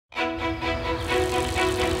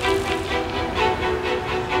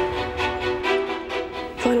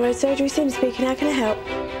Road Surgery, Cindy speaking. How can I help?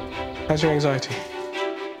 How's your anxiety?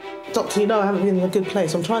 Doctor, you know I haven't been in a good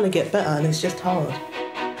place. I'm trying to get better and it's just hard.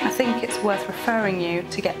 I think it's worth referring you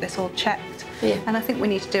to get this all checked. Yeah. And I think we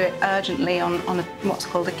need to do it urgently on what's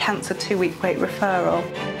called a cancer 2-week wait referral.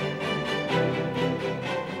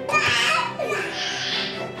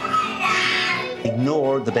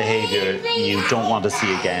 Ignore the behaviour you don't want to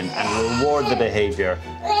see again and reward the behaviour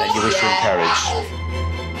that you wish to encourage.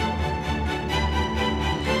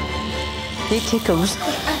 It tickles.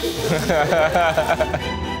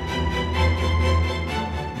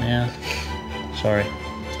 Yeah, sorry.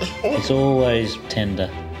 It's always tender.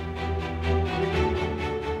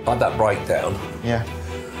 I had that breakdown. Yeah.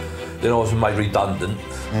 Then I was made redundant.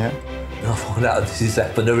 Yeah. And I find out this is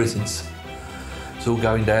happened ever since. It's all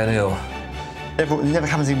going downhill. It never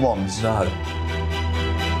comes in ones. No.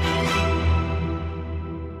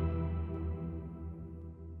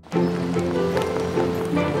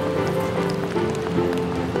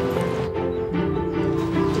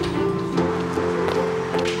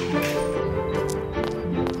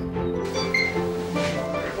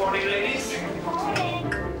 Good morning, ladies.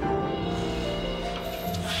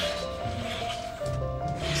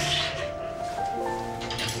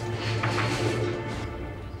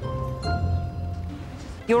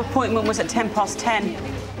 Your appointment was at 10:10.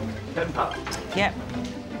 10 past. Yep.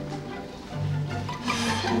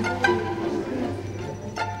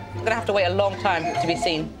 We're gonna have to wait a long time to be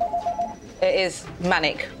seen. It is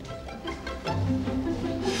manic.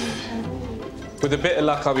 With a bit of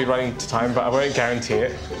luck, I'll be running to time, but I won't guarantee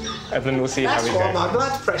it. Evelyn will see how we go. That's why my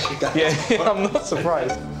blood pressure goes. Yeah, I'm not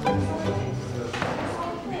surprised.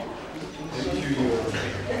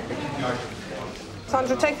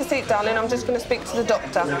 Sandra, take a seat, darling. I'm just going to speak to the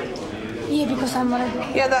doctor. Yeah, because I'm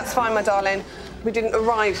already... Yeah, that's fine, my darling. We didn't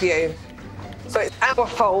arrive you. So it's our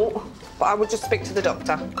fault, but I will just speak to the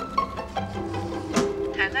doctor.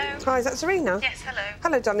 Hello? Hi, is that Serena? Yes, hello.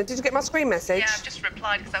 Hello, darling. Did you get my screen message? Yeah, I've just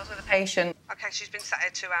replied because I was with a patient. OK, she's been sat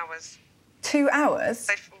here 2 hours. 2 hours?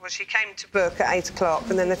 Well, she came to book at 8 o'clock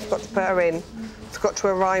and then they forgot to put her in. Forgot to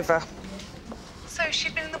arrive her. So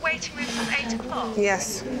she'd been in the waiting room from 8 o'clock?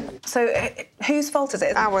 Yes. So whose fault is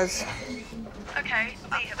it? Hours. OK,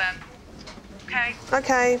 I'll meet her then. OK.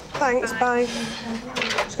 OK, thanks, bye.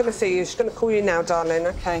 She's going to see you. She's going to call you now, darling.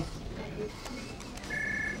 OK.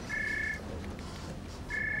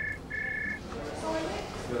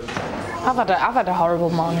 I've had a horrible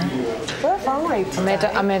morning. Well, fine.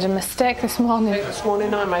 I made a mistake this morning. This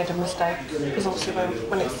morning I made a mistake because obviously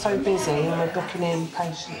when it's so busy and we're booking in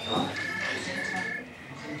patients.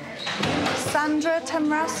 Sandra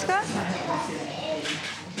Temraska?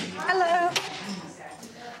 Hello.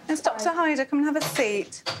 It's Dr. Hyder. Come and have a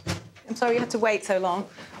seat. I'm sorry you had to wait so long.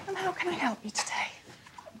 And how can I help you today?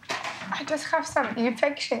 I just have some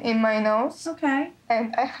infection in my nose. OK.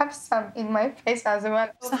 And I have some in my face as well.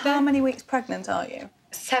 So how many weeks pregnant are you?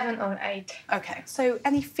 7 or 8. OK. So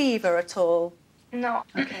any fever at all? No.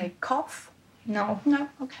 OK. Cough? No. No?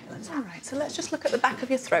 OK, that's all right. So let's just look at the back of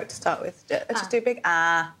your throat to start with. Let's just do a big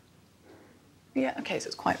ah. Yeah, OK, so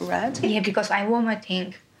it's quite red. Yeah, because I'm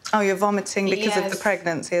vomiting. Oh, you're vomiting because of the Yes.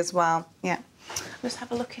 pregnancy as well. Yeah. Let's have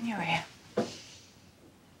a look in your ear.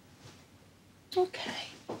 OK.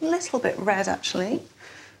 A little bit red, actually.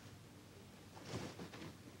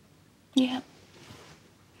 Yeah.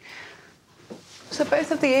 So both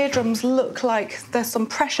of the eardrums look like there's some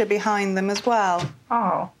pressure behind them as well.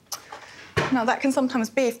 Oh. Now, that can sometimes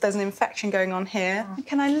be if there's an infection going on here.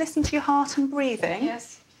 Can I listen to your heart and breathing?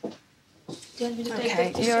 Yes.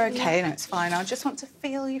 OK, you're OK. No, it's fine. I just want to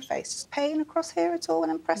feel your face. Is pain across here at all when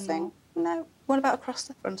I'm pressing? No. What about across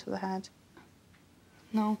the front of the head?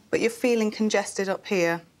 No. But you're feeling congested up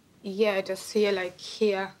here? Yeah, I just feel like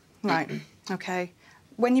here. Right, OK.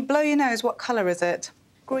 When you blow your nose, what colour is it?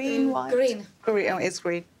 Green, white? Green. Green, oh, it is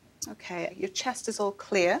green. OK, your chest is all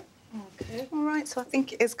clear. Okay. All right, so I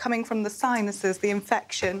think it is coming from the sinuses, the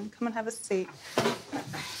infection. Come and have a seat.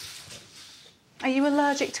 Are you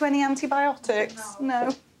allergic to any antibiotics? No.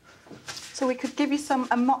 So we could give you some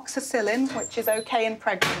amoxicillin, which is OK in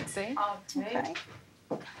pregnancy. Okay.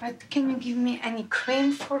 But can you give me any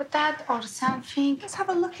cream for that or something? Let's have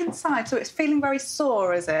a look inside. So it's feeling very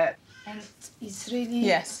sore, is it? And it's really...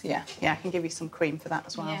 Yes, yeah. Yeah, I can give you some cream for that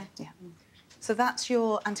as well. Yeah. So that's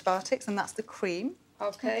your antibiotics and that's the cream.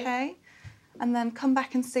 Okay. OK. And then come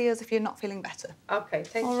back and see us if you're not feeling better. Okay,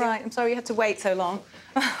 thank you. All right, I'm sorry you had to wait so long.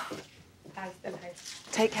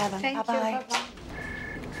 Take care then. Thank you. Bye-bye. Bye-bye.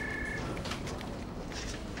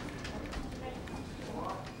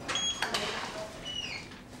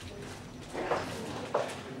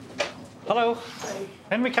 Hello.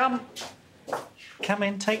 In we come. come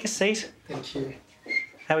in, take a seat. Thank you.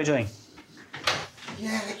 How are we doing?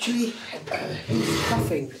 Yeah, actually, he's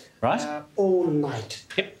coughing. Right. All night.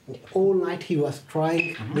 Yep. All night he was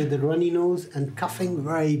crying with a runny nose and coughing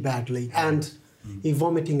very badly. And he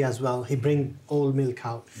vomiting as well. He bring all milk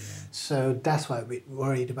out. So that's why we're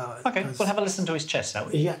worried about it. Okay, we'll have a listen to his chest, shall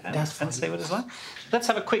we? Yeah, that's fine. And see what it's like. Let's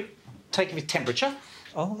have a quick take of his temperature.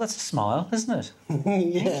 Oh, that's a smile, isn't it?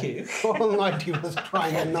 Yeah. Thank you. All night he was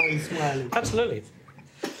crying and now he's smiling. Absolutely.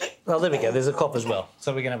 Well, there we go. There's a cough as well.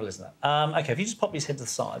 So we're going to have a listen to that. OK, if you just pop his head to the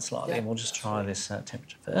side slightly and we'll just try this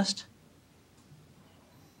temperature first.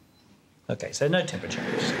 OK, so no temperature,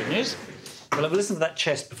 which is good news. We'll have a listen to that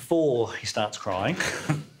chest before he starts crying.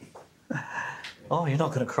 Oh, you're not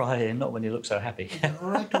going to cry here, not when you look so happy. All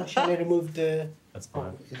right, or shall I remove the... That's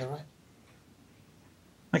fine. Is that right?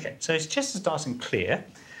 OK, so his chest is nice and clear.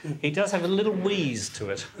 He does have a little wheeze to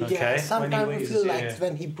it, OK? Yeah, sometimes I feel like yeah.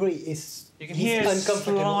 when he breathes, You can hear a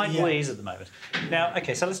uncomfortable. slight wheeze at the moment. Now,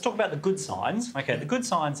 OK, so let's talk about the good signs. OK, the good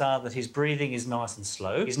signs are that his breathing is nice and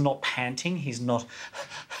slow. He's not panting. He's not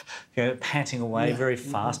panting away very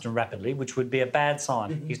fast and rapidly, which would be a bad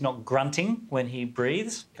sign. He's not grunting when he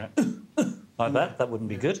breathes. Like that. That wouldn't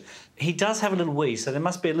be good. He does have a little wheeze, so there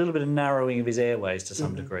must be a little bit of narrowing of his airways to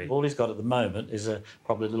some degree. All he's got at the moment is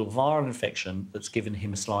probably a little viral infection that's given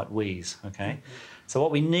him a slight wheeze, OK? So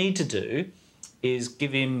what we need to do is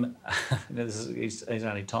give him... he's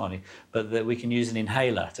only tiny, but that we can use an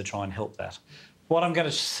inhaler to try and help that. What I'm going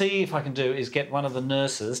to see if I can do is get one of the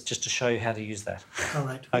nurses just to show you how to use that. All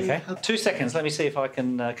right. OK? 2 seconds. Let me see if I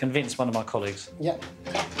can convince one of my colleagues. Yeah.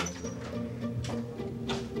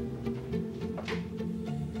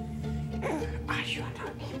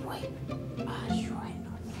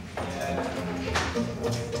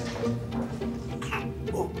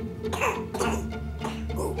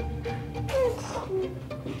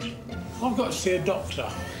 I've got to see a doctor.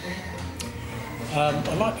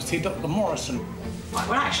 I'd like to see Dr. Morrison. Right,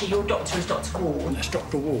 well, actually, your doctor is Dr. Ward. That's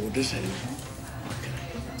Dr. Ward, is it? Okay.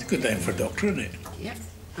 It's a good name for a doctor, isn't it? Yep,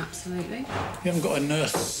 absolutely. You haven't got a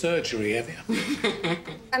nurse surgery, have you?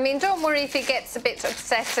 I mean, don't worry if he gets a bit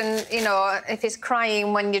upset and, you know, if he's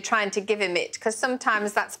crying when you're trying to give him it, because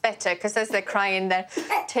sometimes that's better, because as they're crying, they're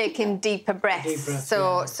taking deeper breaths. Deep breath,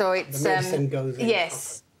 so it's... The medicine goes in.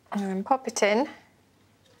 Yes. Pop it in.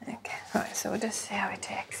 OK, right, so we'll just see how he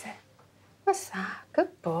takes it. What's that?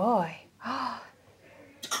 Good boy. Oh.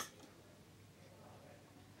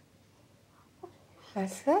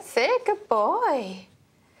 That's it, good boy.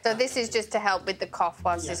 So this is just to help with the cough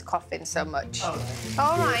whilst he's coughing so much.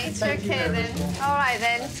 All right, okay then. All right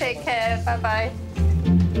then, take care, bye-bye.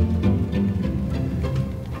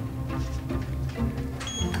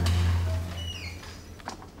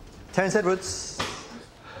 Terence Edwards.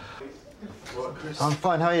 I'm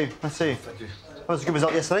fine, how are you? Nice to see you. Thank you. That was a good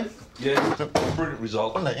result yesterday. Yeah, brilliant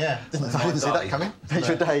result. Wasn't it? Yeah. I didn't see day. that coming. Made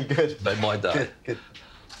your day, good. Made my day. Good, good.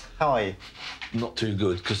 How are you? Not too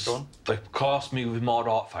good, because they classed me with mild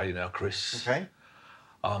heart failure now, Chris. Okay.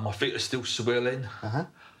 My feet are still swelling. Uh-huh.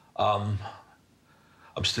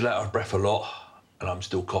 I'm still out of breath a lot, and I'm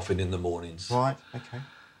still coughing in the mornings. Right, okay.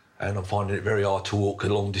 And I'm finding it very hard to walk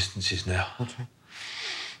long distances now. Okay.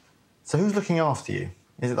 So who's looking after you?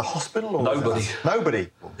 Is it the hospital or... Nobody.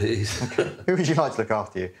 Nobody? It is. Okay. Who would you like to look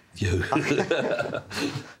after you? You.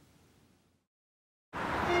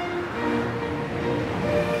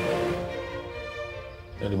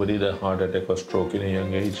 Anybody had a heart attack or stroke in a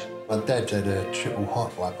young age? My dad had a triple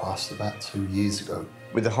heart bypass about 2 years ago.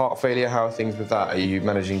 With the heart failure, how are things with that? Are you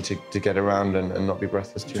managing to get around and not be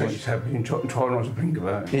breathless too much? Try not to think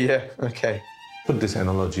about it. Yeah, OK. Put this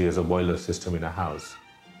analogy as a boiler system in a house.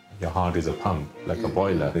 Your heart is a pump, like a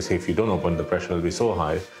boiler. They say if you don't open, the pressure will be so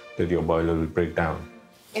high that your boiler will break down.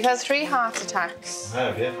 You've had 3 heart attacks. I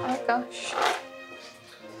have, yeah. Oh, gosh.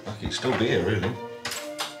 I could still be here, really.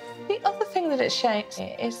 The other thing that it shapes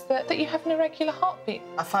is that you have an irregular heartbeat.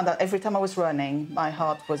 I found out every time I was running, my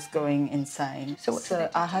heart was going insane. So what did they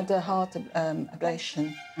do? I had a heart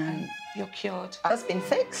ablation. And you're cured. That's been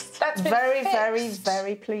fixed. That's been very, fixed.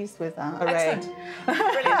 very pleased with that. Excellent.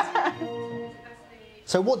 Brilliant.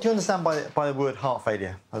 So what do you understand by the word heart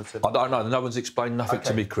failure? I don't know. No one's explained nothing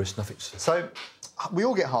to me, Chris. Nothing. So we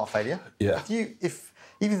all get heart failure. Yeah. Even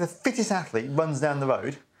if the fittest athlete runs down the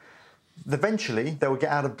road, eventually they will get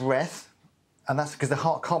out of breath, and that's because the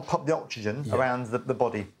heart can't pump the oxygen around the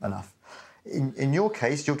body enough. In your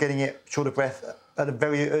case, you're getting it short of breath at a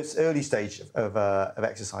very early stage of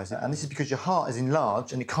exercise, and this is because your heart is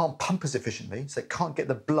enlarged and it can't pump as efficiently, so it can't get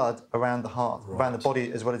the blood around the heart, around the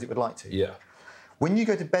body as well as it would like to. Yeah. When you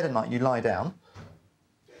go to bed at night, you lie down,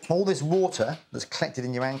 all this water that's collected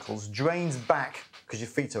in your ankles drains back because your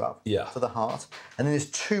feet are up Yeah. to the heart, and then there's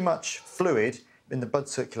too much fluid in the blood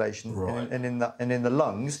circulation and in the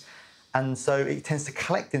lungs, and so it tends to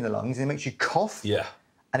collect in the lungs and it makes you cough. Yeah.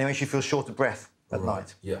 And it makes you feel short of breath at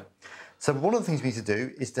night. Yeah. So one of the things we need to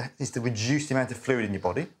do is to reduce the amount of fluid in your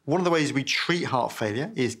body. One of the ways we treat heart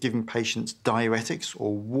failure is giving patients diuretics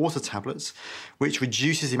or water tablets, which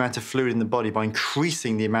reduces the amount of fluid in the body by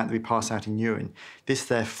increasing the amount that we pass out in urine. This,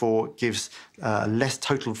 therefore, gives less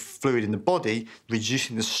total fluid in the body,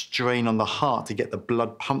 reducing the strain on the heart to get the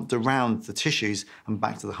blood pumped around the tissues and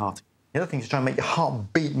back to the heart. The other thing is to try and make your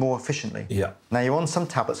heart beat more efficiently. Yeah. Now, you're on some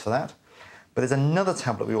tablets for that. But there's another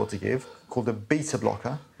tablet we ought to give called a beta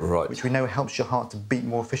blocker, which we know helps your heart to beat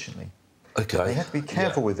more efficiently. Okay. Now you have to be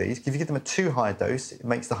careful with these. If you give them a too high dose, it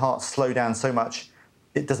makes the heart slow down so much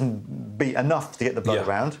it doesn't beat enough to get the blood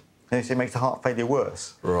around, and so it makes the heart failure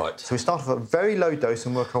worse. Right. So we start off at a very low dose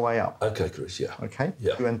and work our way up. Okay, Chris, yeah. Okay?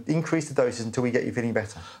 Yeah. And increase the doses until we get you feeling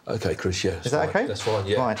better. Okay, Chris, yeah. Is that okay? That's fine,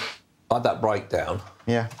 yeah. Right. I had that breakdown.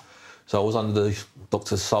 Yeah. So I was under the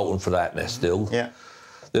doctor's Sultan for that mess still. Yeah.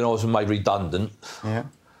 Then I was made redundant. Yeah.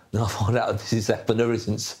 Then I find out this has happened ever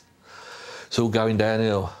since. It's all going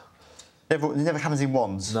downhill. It never happens in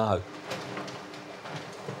ones? No.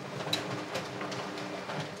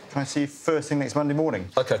 Can I see you first thing next Monday morning?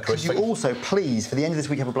 OK, Chris. Could you also, please, for the end of this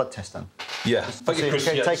week, have a blood test done? Yeah. Thank you, Chris.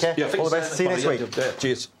 Okay, Yeah. take care. Yeah, All the best. See you next week. Yeah,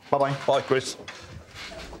 cheers. Bye-bye. Bye, Chris.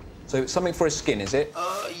 So something for his skin, is it?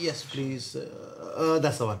 Yes, please.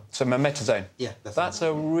 That's the one. So mometazone? Yeah, that's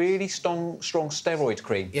a really strong steroid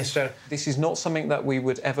cream. Yes, sir. This is not something that we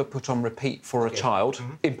would ever put on repeat for a child.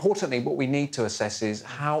 Importantly, what we need to assess is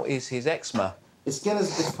how is his eczema? His skin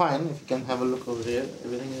is fine. If you can have a look over here,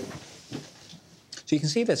 everything is... So you can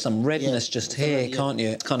see there's some redness just here, can't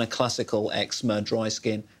you? Kind of classical eczema, dry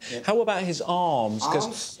skin. Yeah. How about his arms?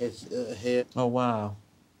 Arms? It's here. Oh, wow.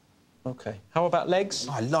 OK. How about legs?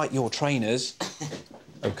 I like your trainers.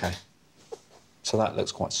 OK. So that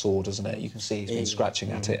looks quite sore, doesn't it? You can see he's been scratching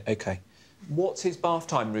at it. OK. What's his bath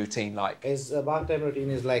time routine like? His bath time routine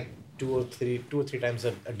is like two or three times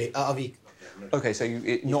a day, a week. OK, so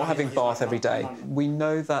not having bath every day. We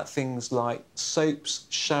know that things like soaps,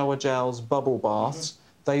 shower gels, bubble baths,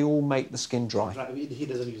 they all make the skin dry.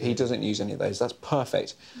 He doesn't use any of those. That's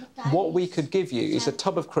perfect. What we could give you is a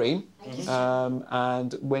tub of cream,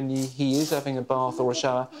 and when he is having a bath or a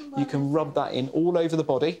shower, you can rub that in all over the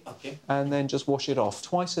body and then just wash it off.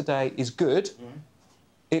 Twice a day is good.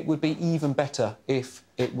 It would be even better if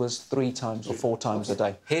it was 3 times or 4 times a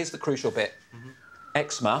day. Here's the crucial bit.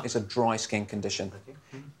 Eczema is a dry skin condition.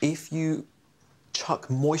 If you chuck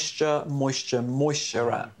moisture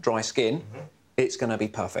at dry skin, it's going to be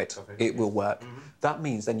perfect. It will work. That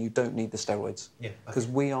means then you don't need the steroids. Because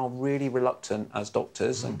we are really reluctant as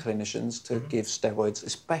doctors and clinicians to give steroids,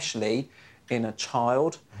 especially in a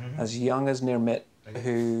child as young as Nirmit,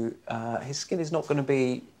 who his skin is not going to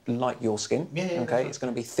be like your skin. Okay, it's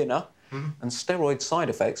going to be thinner. And steroid side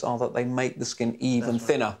effects are that they make the skin even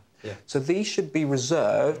thinner. So these should be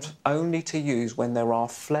reserved only to use when there are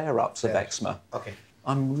flare-ups of eczema.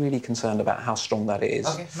 I'm really concerned about how strong that is.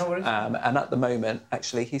 No worries. And at the moment,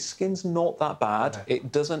 actually, his skin's not that bad.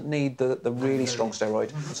 It doesn't need the really strong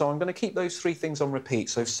steroid. So I'm going to keep those 3 things on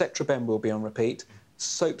repeat. So Cetraben will be on repeat,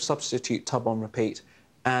 soap substitute tub on repeat,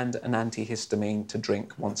 and an antihistamine to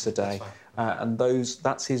drink once a day. And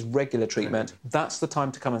that's his regular treatment. That's the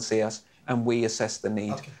time to come and see us, and we assess the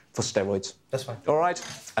need for steroids. That's fine. All right?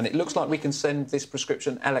 And it looks like we can send this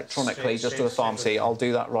prescription electronically just to the pharmacy. I'll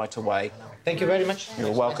do that right away. Thank you very much.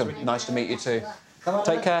 You're welcome. Nice to meet you too.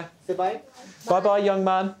 Take care. Say bye. Bye-bye, young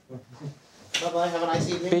man. Bye-bye. Have a nice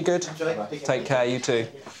evening. Be good. Enjoy. Take care, you too.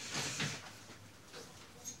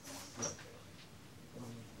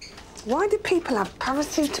 Why do people have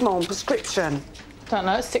paracetamol on prescription? Don't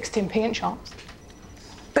know, it's 16p in shops.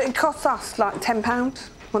 But it costs us like £10.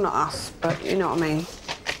 Well, not us, but you know what I mean.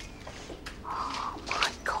 Oh, my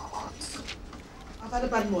God. I've had a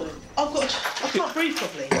bad morning. I can't breathe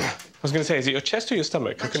properly. I was going to say, is it your chest or your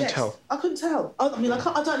stomach? I couldn't tell. I couldn't tell. I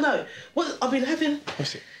don't know. What I've been having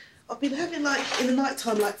like in the night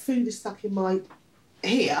time, like food is stuck in my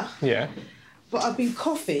here. Yeah. But I've been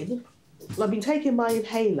coughing. I've been taking my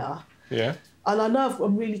inhaler. Yeah. And I know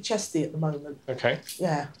I'm really chesty at the moment. Okay.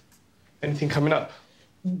 Yeah. Anything coming up?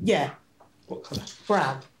 Yeah. What colour?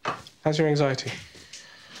 Brown. How's your anxiety?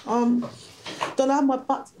 Don't have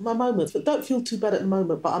my moments, but don't feel too bad at the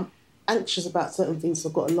moment. But I'm anxious about certain things. So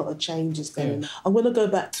I've got a lot of changes going. I'm going to go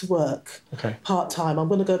back to work part-time. I'm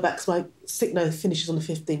going to go back because my sick note finishes on the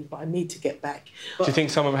 15th, but I need to get back. Do you think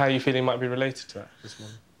some of how you're feeling might be related to that this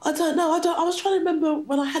morning? I don't know. I was trying to remember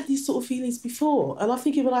when I had these sort of feelings before, and I'm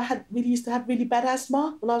thinking when I used to have really bad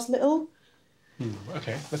asthma when I was little.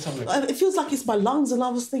 Okay, let's have a look. It feels like it's my lungs, and I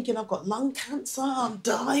was thinking I've got lung cancer. I'm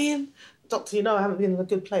dying. Doctor, you know I haven't been in a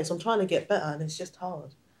good place. I'm trying to get better, and it's just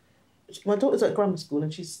hard. My daughter's at grammar school,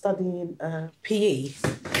 and she's studying PE,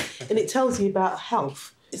 and it tells you about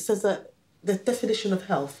health. It says that the definition of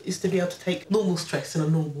health is to be able to take normal stress in a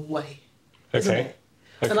normal way. Okay.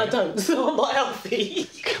 And I don't, so I'm not healthy.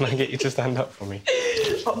 Can I get you to stand up for me?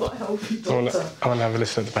 I'm not healthy, doctor. I want to have a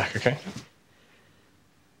listen at the back, okay?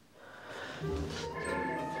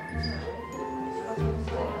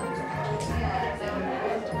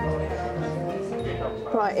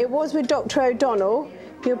 Right, it was with Dr. O'Donnell.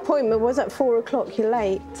 Your appointment was at 4 o'clock. You're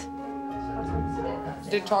late. I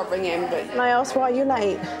did try to bring him, but... And I asked why you're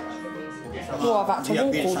late. Well, I've had to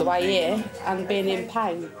walk all the way here and been in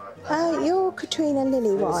pain. You're Katrina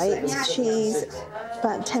Lillywhite. She's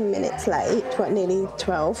about 10 minutes late, well, nearly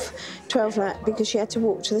 12. 12 late because she had to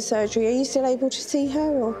walk to the surgery. Are you still able to see her?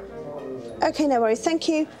 Or? OK, no worries. Thank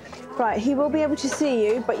you. Right, he will be able to see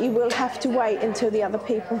you, but you will have to wait until the other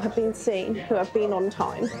people have been seen who have been on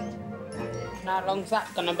time. How long's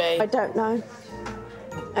that going to be? I don't know.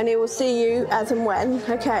 And he will see you as and when,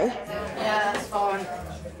 OK? Yeah, that's fine.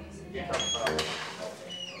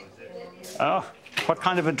 Oh, what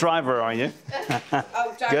kind of a driver are you?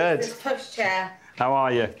 Oh, good. This pushchair. How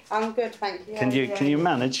are you? I'm good, thank you. Can you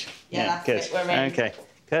manage? Yeah, that's good. it, we're in. OK,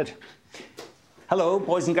 good. Hello,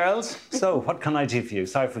 boys and girls. So, what can I do for you?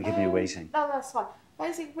 Sorry for keeping you waiting. No, that's fine.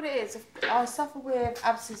 Basically, what it is, I suffer with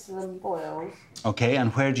abscesses and boils OK,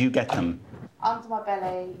 and where do you get them? under my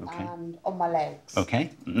belly and on my legs.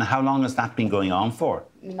 OK. And how long has that been going on for?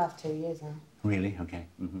 Enough 2 years now. Really? OK.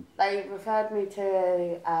 They referred me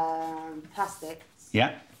to plastics.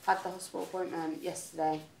 Yeah. Had the hospital appointment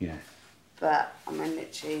yesterday. Yeah. But I'm in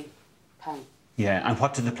literally pain. Yeah, and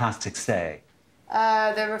what did the plastics say?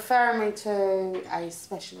 They're referring me to a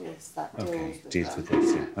specialist that Deals with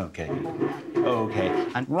this, yeah. OK. OK.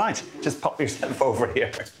 And right, just pop yourself over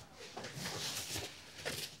here.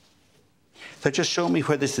 So just show me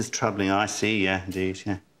where this is troubling. I see, yeah, indeed,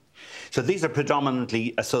 yeah. So these are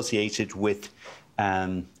predominantly associated with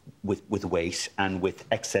weight and with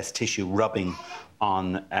excess tissue rubbing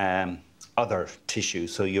on other tissue.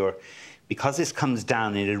 So because this comes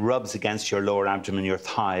down and it rubs against your lower abdomen, your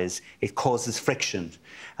thighs, it causes friction.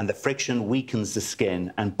 And the friction weakens the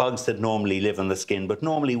skin, and bugs that normally live on the skin but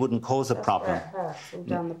normally wouldn't cause a problem. It hurts all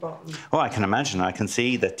down the bottom. Oh, I can imagine. I can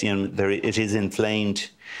see that it is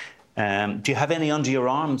inflamed. Do you have any under your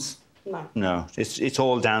arms? No. No, it's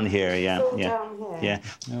all down here, yeah. It's all yeah. down here.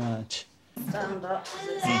 Yeah. Right. Stand up.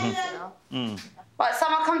 Right,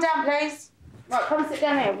 someone come down, please. Right, come sit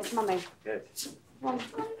down here with Mummy. Good. Come on.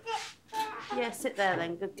 Yeah, sit there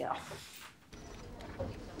then. Good girl.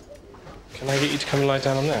 Can I get you to come and lie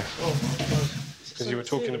down on there? Because you were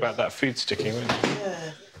talking about that food sticking, weren't you?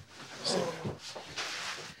 Yeah.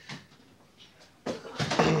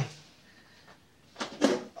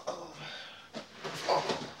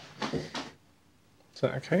 Is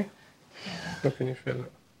that okay? Yeah. How can you feel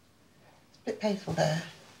it? It's a bit painful there.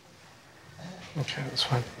 Okay, that's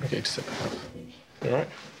fine. I'll get you to sit back up. You all right?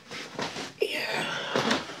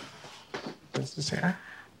 Yeah. Let's just say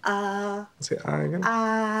Say again.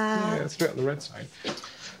 Yeah, let's do it on the red side. Do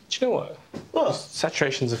you know what? What? Your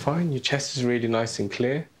saturations are fine. Your chest is really nice and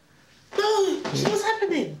clear. No, so what's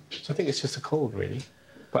happening? So I think it's just a cold, really.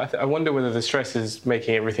 But I wonder whether the stress is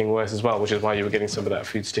making everything worse as well, which is why you were getting some of that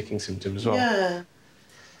food sticking symptom as well. Yeah.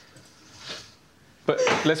 But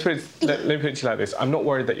let me put it to you like this. I'm not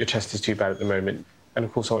worried that your chest is too bad at the moment. And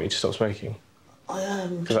of course, I want you to stop smoking. I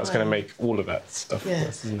am. Because that's going to make all of that stuff Yeah.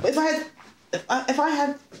 worse, isn't it? But if I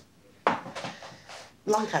had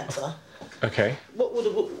lung cancer, Okay. what would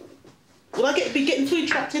I be getting food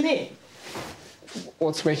trapped in here?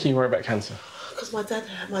 What's making you worry about cancer? Because my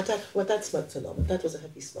dad smoked a lot. My dad was a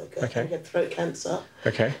heavy smoker. Okay. He had throat cancer.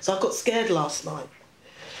 Okay. So I got scared last night.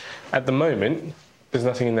 At the moment, there's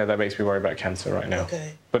nothing in there that makes me worry about cancer right now.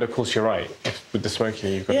 Okay. But of course, you're right. With the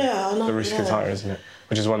smoking, you've got I know, the risk is higher, isn't it?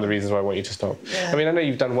 Which is one of the reasons why I want you to stop. Yeah. I mean, I know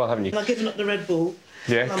you've done well, haven't you? And I've given up the Red Bull.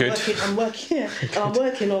 Yeah, good. I'm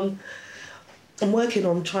working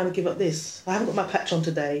on trying to give up this. I haven't got my patch on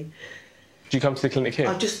today. Do you come to the clinic here?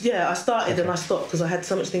 I started and I stopped because I had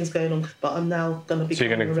so much things going on, but I'm now going to be... So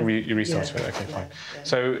you're going to restart it? Okay, yeah, fine. Yeah.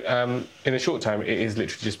 So in the short term, it is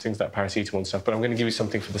literally just things like paracetamol and stuff, but I'm going to give you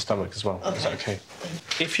something for the stomach as well. Okay. Is that okay?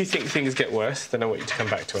 If you think things get worse, then I want you to come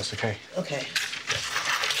back to us, okay? Okay.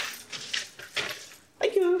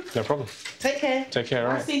 Thank you. No problem. Take care. Take care,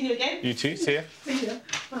 all right. I'll see you again. You too. See ya. See ya.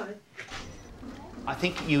 Bye. I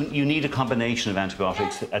think you need a combination of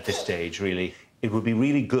antibiotics at this stage, really. It would be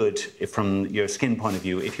really good, from your skin point of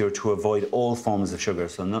view, if you were to avoid all forms of sugar.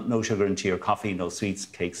 So no sugar into your coffee, no sweets,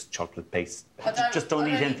 cakes, chocolate, paste. Just don't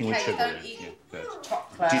eat anything with sugar in it. Yeah,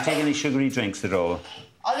 Chocolate. do you take any sugary drinks at all?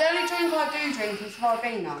 Oh, the only drink I do drink is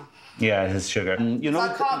Ribena. Yeah, it has sugar. You know,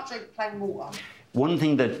 I can't drink plain water. one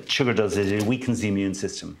thing that sugar does is it weakens the immune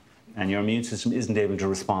system, and your immune system isn't able to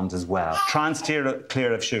respond as well. Try and steer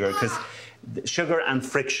clear of sugar, because sugar and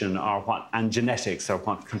friction and genetics are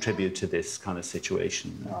what contribute to this kind of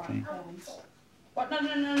situation. Okay? What? No.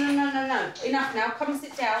 Enough now. Come and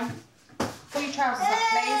sit down. Pull your trousers up,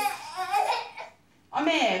 please. I'm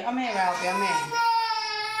here, Albie, I'm here.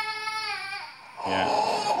 Yeah.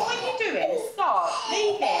 What are you doing? Stop.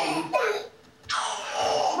 Leave him.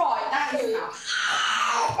 Right, that is enough.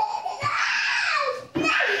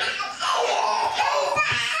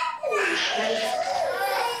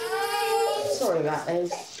 Sorry about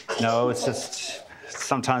this. No, it's just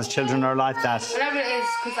sometimes children are like that. Whatever it is,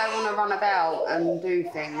 because they want to run about and do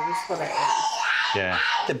things. That's what it is. Yeah.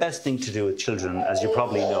 The best thing to do with children, as you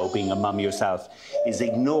probably know, being a mum yourself, is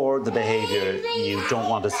ignore the behaviour you don't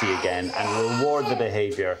want to see again and reward the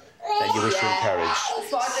behaviour that you wish to encourage.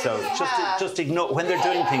 So just ignore, when they're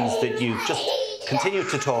doing things that you just continue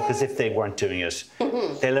to talk as if they weren't doing it,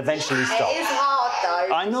 they'll eventually stop. It is hard,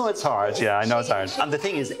 though. I know it's hard, yeah, I know it's hard. And the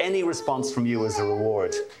thing is, any response from you is a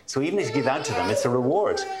reward. So even if you give out to them, it's a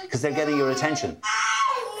reward, because they're getting your attention.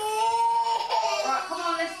 Right, come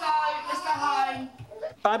on, let's go home.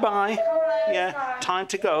 Bye-bye. Yeah, time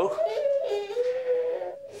to go.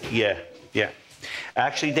 Yeah.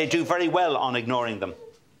 Actually, they do very well on ignoring them.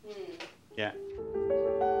 Yeah.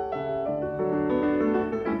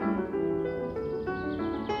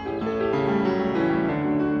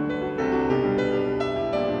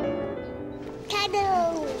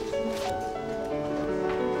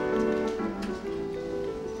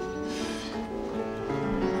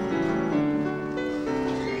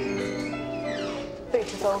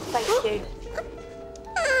 Beautiful, thank you.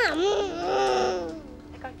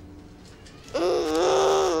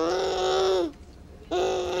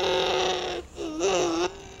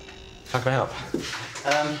 How can I help?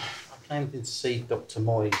 I came to see Dr.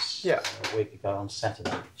 Moyes a week ago on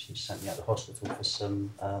Saturday. She sent me out to the hospital for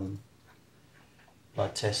some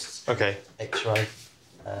blood tests, X-ray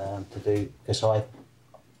to do, because I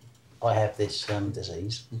have this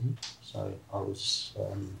disease. So I was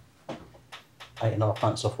 8.5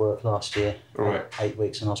 months off work last year. Right. 8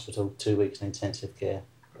 weeks in hospital, 2 weeks in intensive care.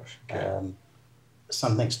 Gosh, okay.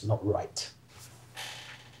 Something's not right.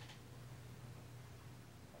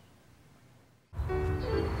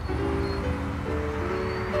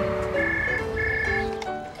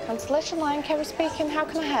 Constellation Line, Kerry speaking. How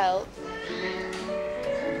can I help?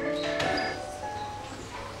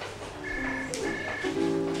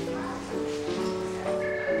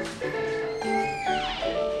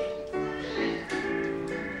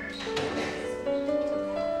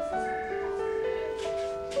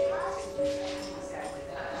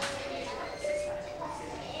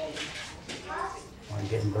 I'm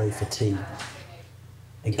getting very fatigued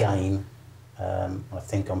again. I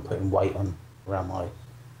think I'm putting weight on around my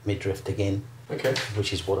midriff again,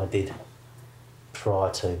 which is what I did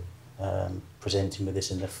prior to presenting with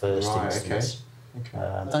this in the first instance.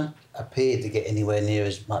 I don't appear to get anywhere near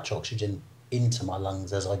as much oxygen into my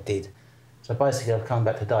lungs as I did. So basically I've come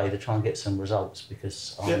back today to try and get some results,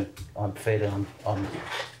 because I'm feeling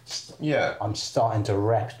I'm starting to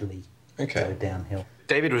rapidly go downhill.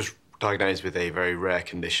 David was diagnosed with a very rare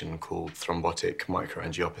condition called thrombotic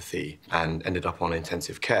microangiopathy and ended up on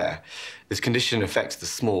intensive care. This condition affects the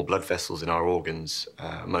small blood vessels in our organs,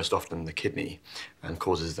 most often the kidney, and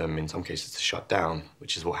causes them in some cases to shut down,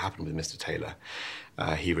 which is what happened with Mr. Taylor.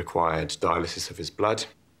 He required dialysis of his blood.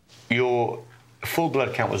 Your full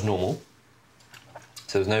blood count was normal,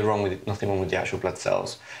 so there's nothing wrong with the actual blood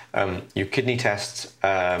cells. Your kidney tests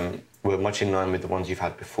were much in line with the ones you've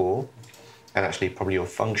had before. And actually, probably your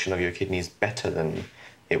function of your kidney is better than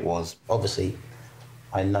it was. Obviously,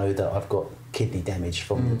 I know that I've got kidney damage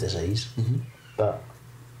from the disease, but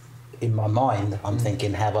in my mind, I'm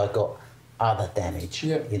thinking, have I got other damage?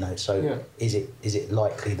 You know, so is it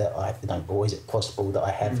likely that I, or is it possible that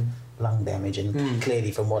I have lung damage? And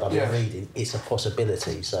clearly, from what I've been reading, it's a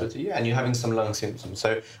possibility. So and you're having some lung symptoms.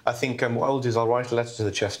 So I think what I'll do is I'll write a letter to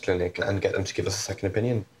the chest clinic and get them to give us a second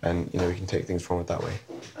opinion, and we can take things forward that way.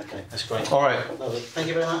 Okay, that's great. All right. Lovely. Thank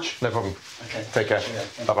you very much. No problem. Okay. Take care.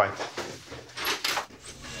 Bye-bye.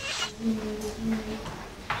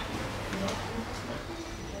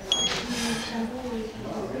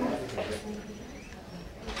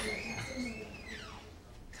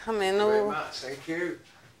 Come in. Thank you very much, thank you.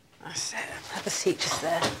 That's it. Have a seat just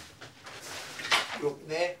there. You up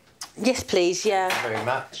there? Yes, please, yeah. Thank you very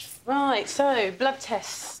much. Right, so, blood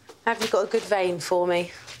tests. Have you got a good vein for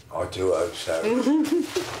me? I do hope so.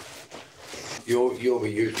 You'll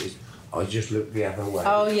be useless. I just look the other way.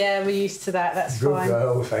 Oh, yeah, we're used to that. That's Good fine.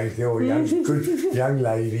 girl, thank you. Good young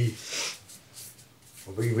lady.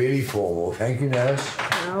 I'll be really formal. Thank you, nurse.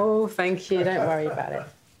 Oh, thank you. Don't worry about it.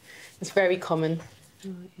 It's very common.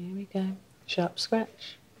 Right, here we go. Sharp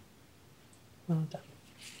scratch. Well done.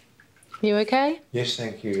 You okay? Yes,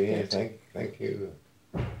 thank you. Yeah, thank you.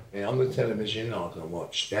 Yeah, on the television, I can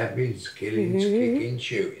watch stabbings, killings, kicking,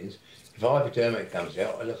 shootings. If hypodermic comes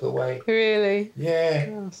out, I look away. Really? Yeah.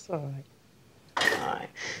 Oh, that's all right. Right.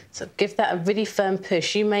 So give that a really firm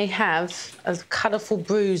push. You may have a colourful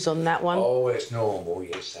bruise on that one. Oh, it's normal,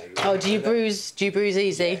 yes. Oh, do you bruise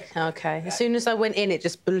easy? Yeah. Okay. As soon as I went in, it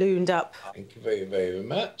just ballooned up. Thank you very, very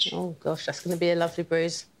much. Oh, gosh, that's going to be a lovely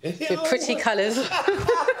bruise. Is it? With pretty colours.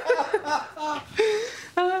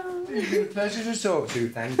 It's been a pleasure to talk to you,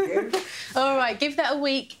 thank you. All right, give that a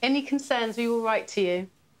week. Any concerns, we will write to you.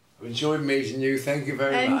 I've enjoyed meeting you. Thank you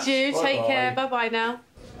very much. And you, Bye-bye. take care. Bye-bye now.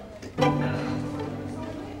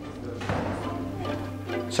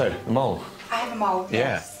 So, the mole. I have a mole. Yeah.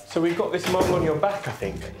 Yes. So we've got this mole on your back, I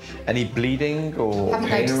think. Any bleeding or Haven't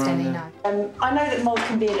pain noticed around any, there? no. I know that moles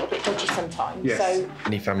can be a little bit dodgy sometimes. Yes. So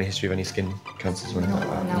Any family history of any skin cancers or anything like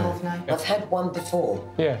that? No. I've had one before.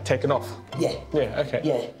 Yeah, taken off. Yeah. Yeah, okay.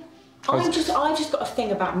 Yeah. I just got a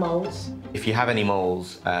thing about moles. If you have any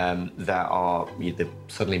moles that are either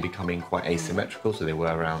suddenly becoming quite asymmetrical, so they were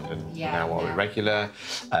around and now are irregular,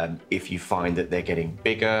 if you find that they're getting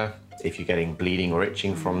bigger, if you're getting bleeding or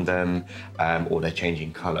itching from them, or they're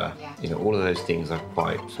changing colour, you know, all of those things are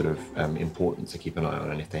quite sort of important to keep an eye on,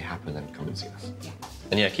 and if they happen, then come and see us. Yeah.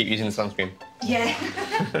 And yeah, keep using the sunscreen. Yeah.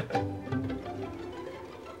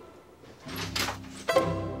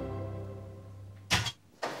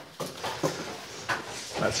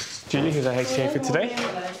 That's Julie, who's our HCA for today.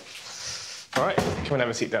 All right, come and have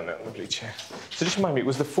a seat down there on the blue chair. So just remind me, it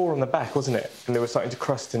was the 4 on the back, wasn't it? And they were starting to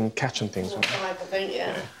crust and catch on things, weren't they? 5, I think,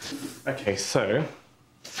 yeah. OK, so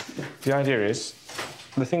the idea is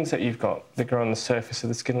the things that you've got, they grow on the surface of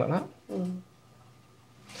the skin like that.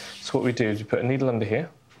 So what we do is we put a needle under here,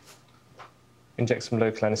 inject some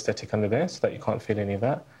local anaesthetic under there so that you can't feel any of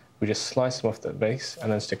that. We just slice them off the base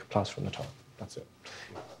and then stick a plaster on the top. That's it.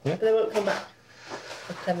 Yeah? They won't come back.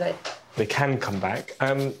 Can they? They can come back.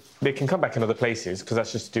 They can come back in other places because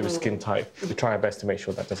that's just to do with skin type. We try our best to make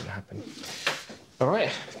sure that doesn't happen. All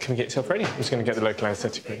right, can we get yourself ready? I'm just going to get the local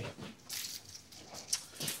anaesthetic ready.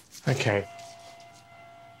 OK.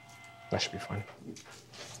 That should be fine.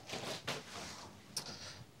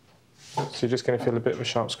 So you're just going to feel a bit of a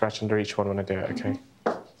sharp scratch under each one when I do it, OK?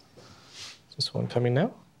 Just one coming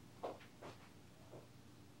now.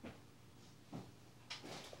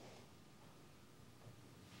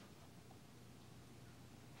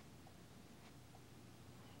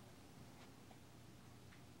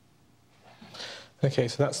 OK,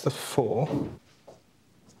 so that's the 4.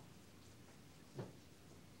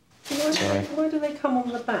 Why do they come on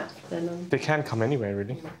the back then? They can come anywhere,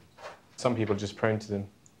 really. Some people are just prone to them.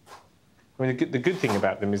 I mean, the good thing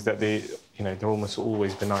about them is that they're almost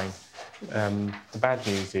always benign. The bad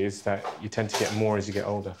news is that you tend to get more as you get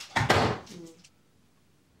older.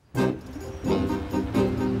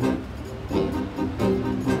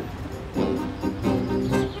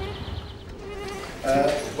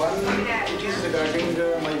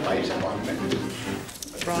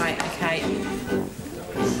 Right, okay.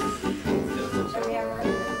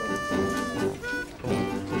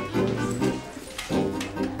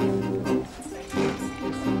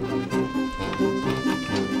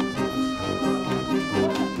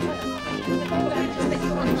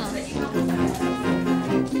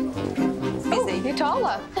 Busy. You're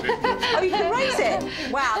taller. Oh, you can raise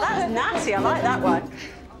it? Wow, that's nasty. I like that one.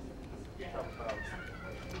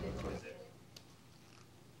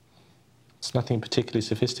 It's nothing particularly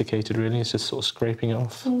sophisticated, really. It's just sort of scraping it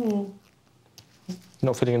off.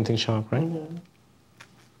 Not feeling anything sharp, right?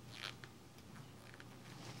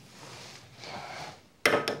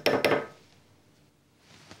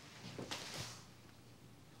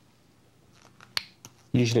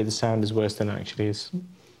 Usually the sound is worse than it actually is.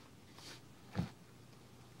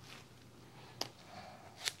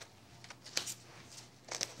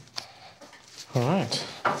 All right.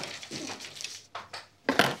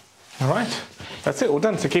 All right. That's it, all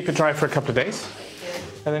done. So keep it dry for a couple of days.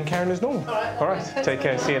 And then Karen is normal. All right. Take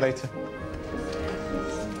care. See you later.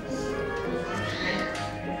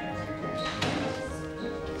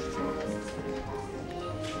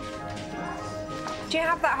 Do you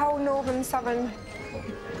have that whole northern-southern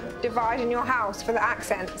divide in your house for the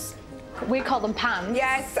accents? We call them pants.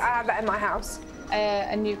 Yes, I have that in my house.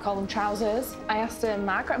 And you call them trousers. I asked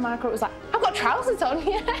Margaret, and Margaret was like, I've got trousers on,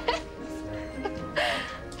 yeah.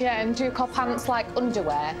 Yeah, and do you call pants like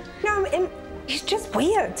underwear? No, it's just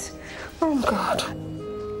weird. Oh, God.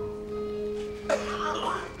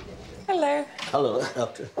 Hello. Hello,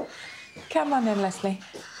 Doctor. Come on in, Leslie.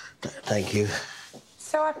 Thank you.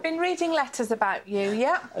 So I've been reading letters about you,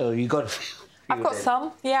 yeah? Oh, you got... I've got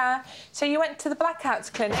some, yeah. So you went to the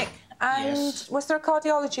Blackouts clinic, and Yes. was there a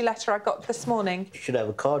cardiology letter I got this morning? You should have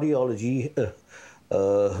a cardiology,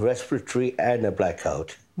 respiratory and a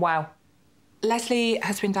blackout. Wow. Leslie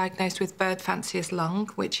has been diagnosed with bird fancier's lung,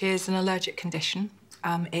 which is an allergic condition.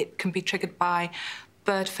 It can be triggered by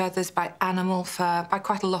bird feathers, by animal fur, by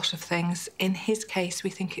quite a lot of things. In his case, we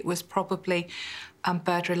think it was probably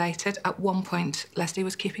bird-related. At one point, Leslie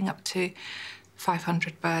was keeping up to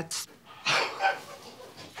 500 birds.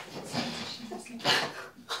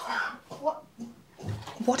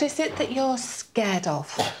 What is it that you're scared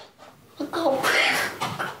of?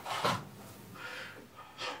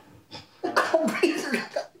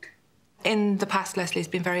 In the past, Leslie's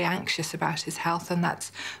been very anxious about his health, and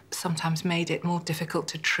that's sometimes made it more difficult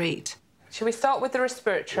to treat. Shall we start with the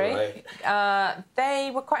respiratory? Right.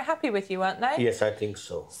 They were quite happy with you, weren't they? Yes, I think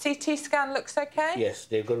so. CT scan looks OK? Yes,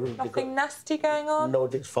 they've got... Nothing nasty going on? No,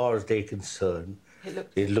 as far as they're concerned,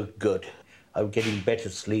 it looked good. I'm getting better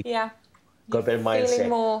sleep. Yeah. Got a better mindset. Feeling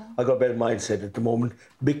more... I got a better mindset at the moment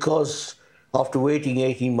because after waiting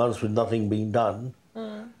 18 months with nothing being done,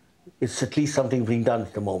 it's at least something being done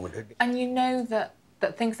at the moment. And you know that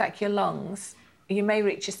things like your lungs, you may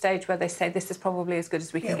reach a stage where they say this is probably as good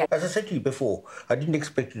as we can get. As I said to you before, I didn't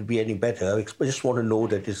expect it to be any better. I just want to know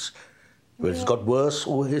that it's got worse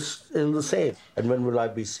or it's still the same. And when will I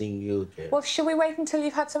be seeing you again? Well, shall we wait until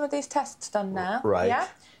you've had some of these tests done now? Right. Yeah?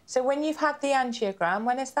 So when you've had the angiogram,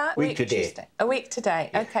 when is that? Week today. Tuesday. A week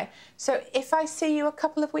today, OK. So if I see you a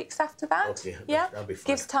couple of weeks after that, that'll be fine.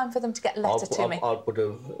 gives time for them to get a letter to me. I'll put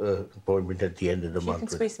an appointment at the end of the month. You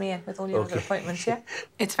can squeeze me in with all your other appointments, yeah?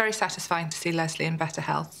 It's very satisfying to see Leslie in better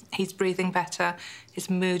health. He's breathing better, his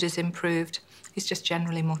mood has improved, he's just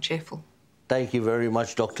generally more cheerful. Thank you very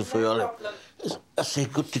much, Doctor, for your help. I say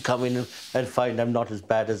good to come in and find I'm not as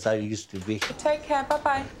bad as I used to be. Take care,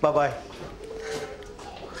 bye-bye. Bye-bye.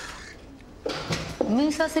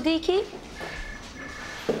 Musa Siddiqui?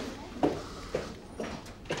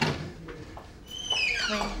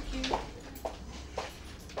 Come in.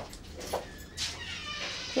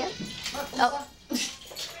 Yeah. Oh.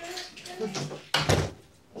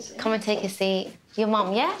 Come and take a seat. Your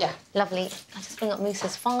mum, yeah? Yeah. Lovely. I'll just bring up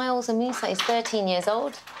Musa's files. And Musa is 13 years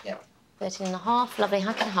old. Yep. 13 and a half. Lovely.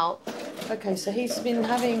 How can I help? OK, so he's been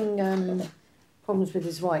having problems with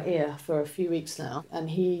his right ear for a few weeks now, and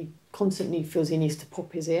he constantly feels he needs to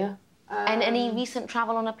pop his ear. And any recent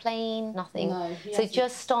travel on a plane? Nothing? No. So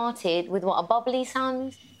just started with what, a bubbly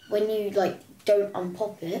sound? When you, like, don't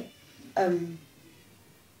unpop it,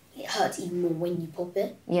 it hurts even more when you pop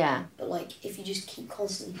it. Yeah. But, like, if you just keep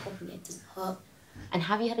constantly popping it, it doesn't hurt. And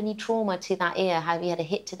have you had any trauma to that ear? Have you had a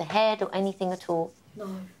hit to the head or anything at all? No.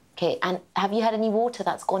 OK, and have you had any water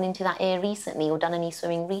that's gone into that ear recently or done any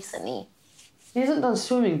swimming recently? He hasn't done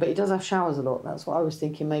swimming, but he does have showers a lot. That's what I was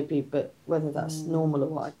thinking, maybe, but whether that's normal or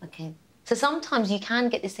what. OK. So sometimes you can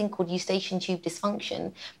get this thing called eustachian tube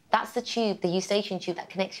dysfunction. That's the tube, the eustachian tube that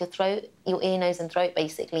connects your throat, your ear, nose and throat,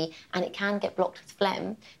 basically, and it can get blocked with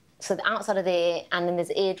phlegm. So the outside of the ear, and then there's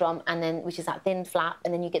the eardrum, and then which is that thin flap,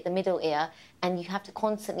 and then you get the middle ear, and you have to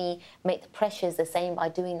constantly make the pressures the same by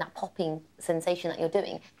doing that popping sensation that you're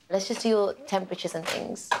doing. Let's just do your temperatures and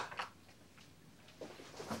things.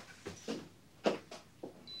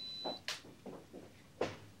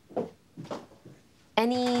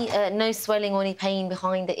 Any no swelling or any pain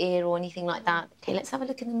behind the ear or anything like that? OK, let's have a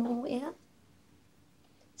look in the normal ear.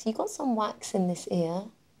 So you've got some wax in this ear.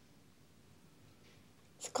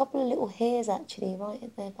 There's a couple of little hairs, actually, right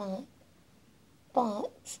at their back.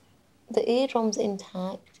 But the eardrum's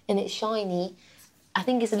intact and it's shiny. I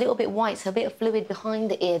think it's a little bit white, so a bit of fluid behind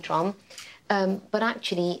the eardrum. But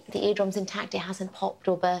actually, the eardrum's intact. It hasn't popped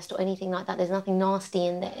or burst or anything like that. There's nothing nasty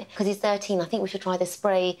in there. Because he's 13, I think we should try the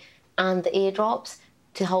spray and the eardrops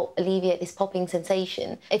to help alleviate this popping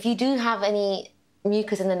sensation. If you do have any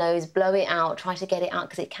mucus in the nose, blow it out, try to get it out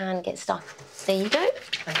because it can get stuck. There you go.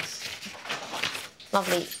 Thanks.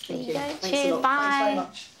 Lovely. There you go. Thanks Cheers, bye. Thanks very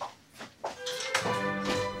much.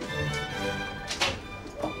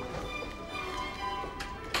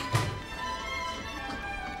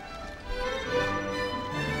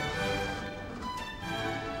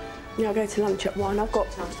 Yeah, I go to lunch at 1. I've got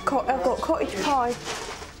cottage pie.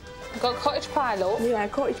 You've got cottage pie, love? Yeah,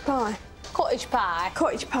 cottage pie. Cottage pie?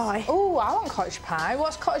 Cottage pie. Oh, I want cottage pie.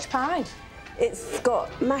 What's cottage pie? It's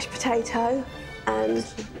got mashed potato and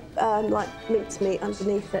like mincemeat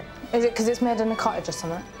underneath it. Is it because it's made in a cottage or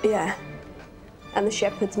something? Yeah. And the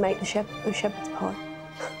shepherds make the shepherd's pie.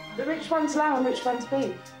 Which one's lamb and which one's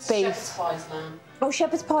beef? Beef. Shepherd's pie's lamb. Oh,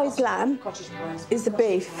 shepherd's pie's lamb is the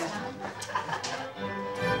beef.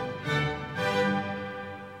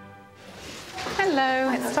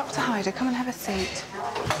 Hello, it's Dr. Hyder. Come and have a seat.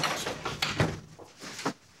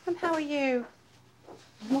 And how are you?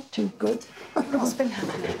 Not too good. What's been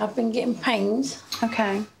happening? I've been getting pains.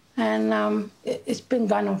 Okay. And it's been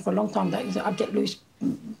going on for a long time. I get loose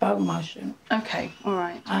bowel motion. Okay, all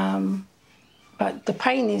right. But the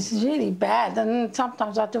pain is really bad, and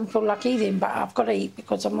sometimes I don't feel like eating, but I've got to eat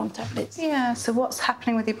because I'm on tablets. Yeah, so what's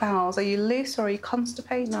happening with your bowels? Are you loose or are you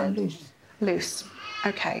constipated? No, loose. Loose.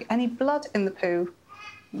 Okay. Any blood in the poo?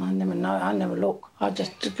 I never know. I never look. I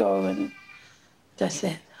just go and that's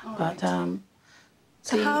it. All but right.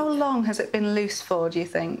 So how long has it been loose for, do you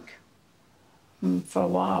think? For a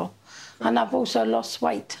while. And I've also lost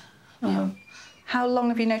weight. How long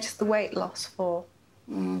have you noticed the weight loss for?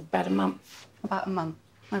 About a month. About a month.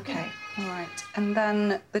 Okay. All right. And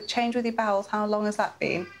then the change with your bowels, how long has that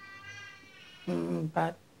been?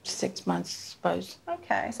 About 6 months, I suppose.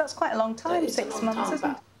 Okay, so that's quite a long time, 6 months,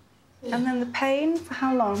 isn't it? Yeah. And then the pain, for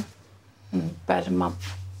how long? About a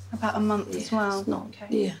month. About a month as well? It's not, okay.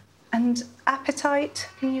 Yeah. And appetite,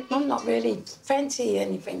 can you eat? I'm not really fancy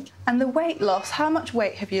anything. And the weight loss, how much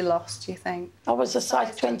weight have you lost, do you think? I was a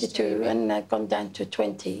size 22 and I've gone down to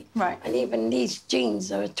 20. Right. And even these jeans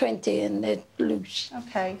are 20 and they're loose.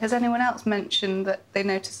 Okay. Has anyone else mentioned that they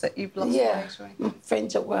noticed that you've lost weight or anything? My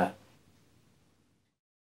friends at work.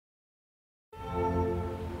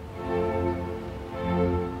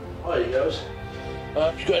 Hi, girls.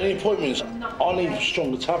 Have you got any appointments? I need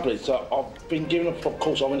stronger tablets. I've been given a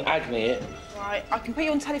course. I'm in agony here. Right, I can put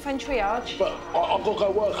you on telephone triage. But I've got to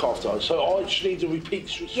go work after, so I just need to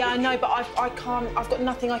repeat. Yeah, I know, but I can't. I've got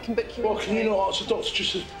nothing I can book you. Well, can you not ask the doctor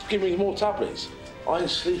just to give me more tablets? I ain't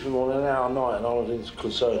sleeping more than an hour a night, and I'm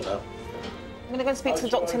concerned now. I'm going to go and speak to the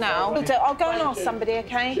doctor now. I'll go and ask somebody,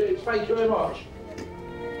 okay? Cheers, thank you very much.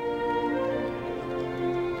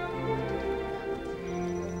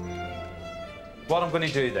 What I'm going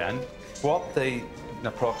to do then, swap the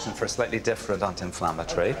naproxen for a slightly different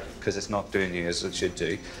anti-inflammatory, because it's not doing you as it should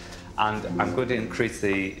do, and I'm going to increase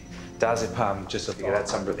the diazepam just so you can get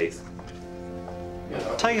some relief.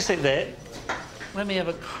 Take a seat there. Let me have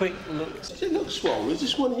a quick look. Does it look swollen? Is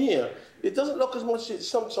this one here? It doesn't look as much as it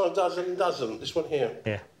sometimes does and doesn't. This one here.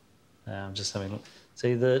 Yeah. I'm just having a look.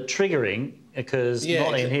 See, the triggering occurs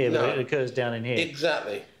not in here, but it occurs down in here.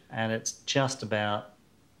 Exactly. And it's just about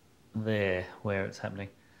there where it's happening.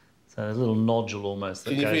 So there's a little nodule almost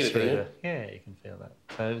that goes through the... Yeah, you can feel that.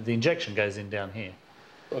 So the injection goes in down here.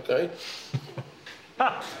 Okay.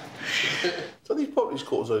 So these poppy's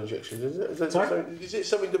cortisone injections, is it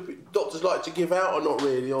something that doctors like to give out or not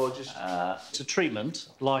really, or just... It's a treatment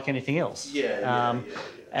like anything else. Yeah.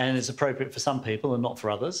 And it's appropriate for some people and not for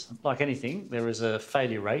others. Like anything, there is a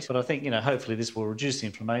failure rate, but I think, hopefully this will reduce the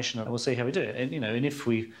inflammation and we'll see how we do it. And, and if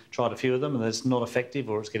we tried a few of them and it's not effective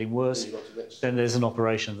or it's getting worse, then there's an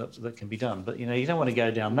operation that can be done. But, you don't want to go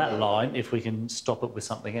down that line if we can stop it with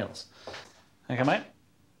something else. Okay, mate?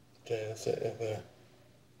 Yeah, that's it, yeah.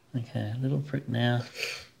 Okay, a little prick now.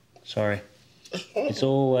 Sorry. It's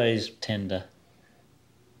always tender.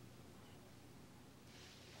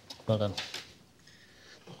 Well done.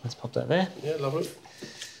 Let's pop that there. Yeah, lovely.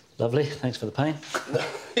 Lovely, thanks for the pain.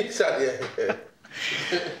 Exactly, yeah.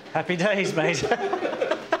 Happy days, mate. Should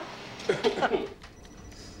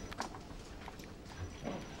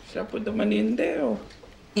I put the money in there? Or?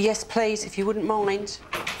 Yes, please, if you wouldn't mind.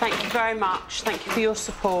 Thank you very much. Thank you for your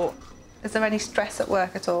support. Is there any stress at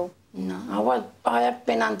work at all? No, I have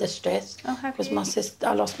been under stress because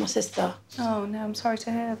I lost my sister. Oh, no, I'm sorry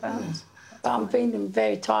to hear that. But I'm feeling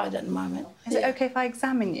very tired at the moment. Is it OK if I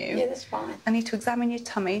examine you? Yeah, that's fine. I need to examine your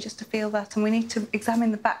tummy just to feel that, and we need to examine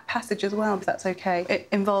the back passage as well, if that's OK. It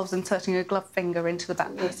involves inserting a glove finger into the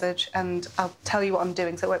back passage, and I'll tell you what I'm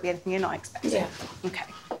doing, so it won't be anything you're not expecting. Yeah. OK.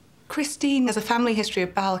 Christine has a family history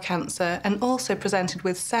of bowel cancer and also presented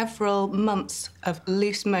with several months of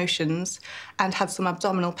loose motions and had some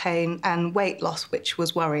abdominal pain and weight loss, which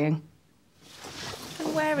was worrying.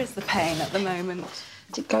 And where is the pain at the moment?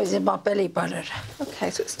 It goes in my belly button. OK,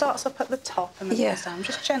 so it starts up at the top and then goes down. I'm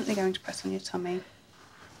just gently going to press on your tummy.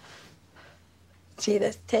 See,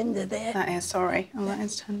 that's tender there. That is, sorry. Oh, that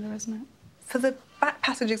is tender, isn't it? For the back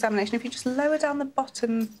passage examination. If you just lower down the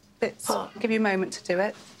bottom bits, I'll give you a moment to do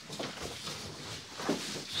it.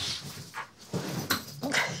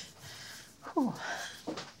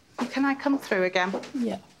 Can I come through again?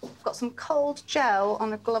 Yeah. I've got some cold gel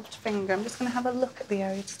on a gloved finger. I'm just going to have a look at the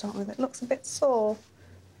area to start with. It looks a bit sore.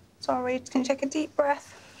 Sorry, can you take a deep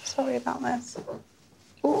breath? Sorry about this.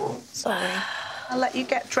 Oh, sorry. I'll let you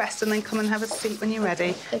get dressed and then come and have a seat when you're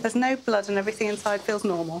ready. There's no blood and everything inside feels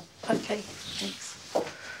normal. OK, thanks.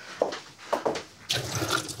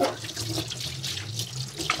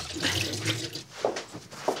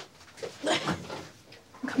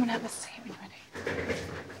 Come and have a seat when you're ready.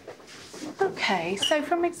 OK, so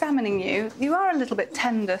from examining you, you are a little bit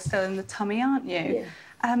tender still in the tummy, aren't you?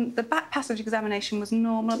 Yeah. The back passage examination was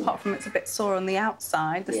normal, apart from it's a bit sore on the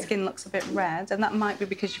outside. The skin looks a bit red, and that might be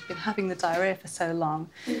because you've been having the diarrhea for so long.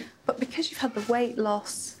 But because you've had the weight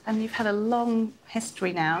loss and you've had a long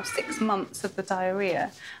history now, 6 months of the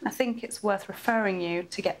diarrhea, I think it's worth referring you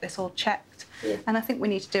to get this all checked. And I think we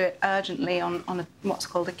need to do it urgently on what's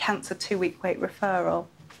called a cancer 2-week wait referral.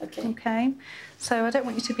 OK? So I don't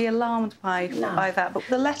want you to be alarmed by that, but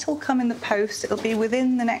the letter will come in the post. It'll be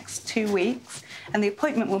within the next 2 weeks, and the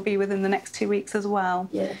appointment will be within the next 2 weeks as well.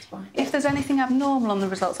 Yeah, that's fine. If there's anything abnormal on the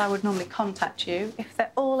results, I would normally contact you. If they're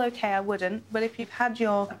all OK, I wouldn't. But if you've had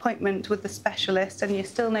your appointment with the specialist and you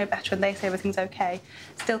still know better and they say everything's OK,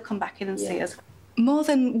 still come back in and see us. More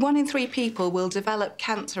than 1 in 3 people will develop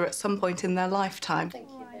cancer at some point in their lifetime. Thank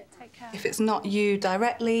you. If it's not you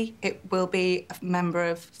directly, it will be a member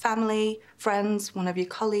of family, friends, one of your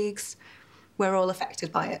colleagues. We're all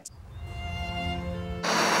affected by it.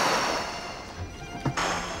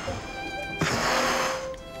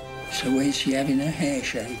 So where's she having her hair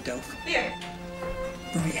shaved off? Here.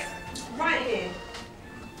 Right. Right here.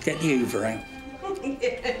 Get the Hoover out.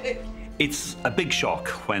 It's a big shock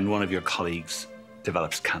when one of your colleagues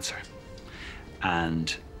develops cancer.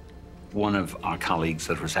 And one of our colleagues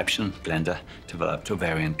at reception, Glenda, developed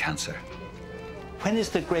ovarian cancer. When is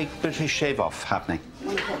the Great British Shave-Off happening?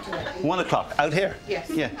 1 o'clock. Out here? Yes.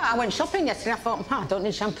 Yeah. I went shopping yesterday. I thought, I don't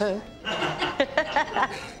need shampoo.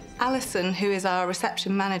 Alison, who is our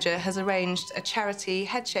reception manager, has arranged a charity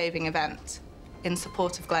head shaving event in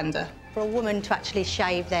support of Glenda. For a woman to actually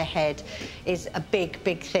shave their head is a big,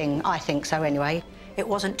 big thing. I think so, anyway. It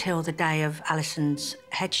wasn't till the day of Alison's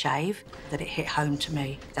head shave that it hit home to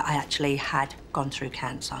me that I actually had gone through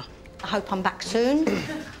cancer. I hope I'm back soon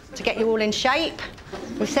to get you all in shape.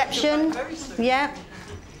 Reception, yeah.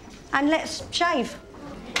 And let's shave.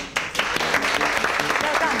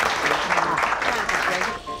 Well done.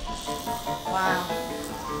 Wow.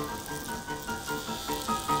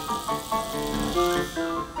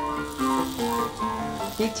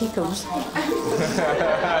 You tickles.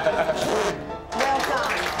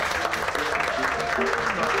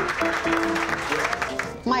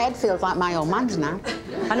 My head feels like my old man's now.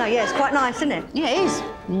 I know, yeah, it's quite nice, isn't it? Yeah, it is.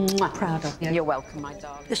 Mwah. Proud of you. You're welcome, my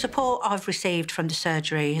darling. The support I've received from the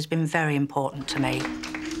surgery has been very important to me.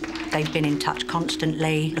 They've been in touch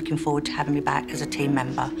constantly, looking forward to having me back as a team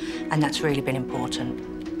member, and that's really been important.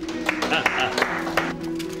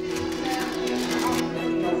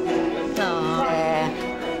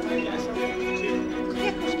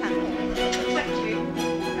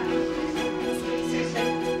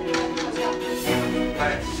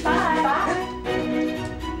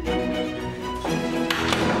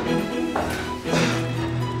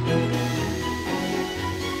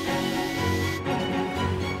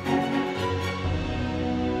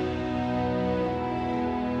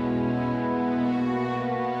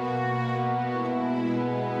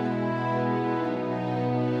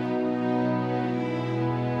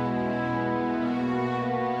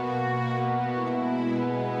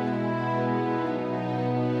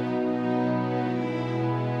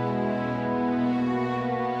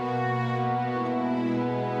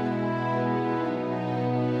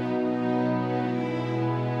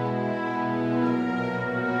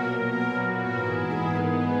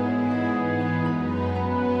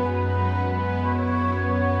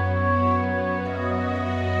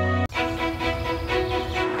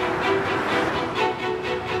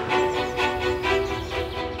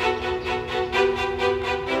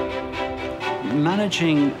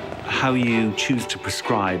 Managing how you choose to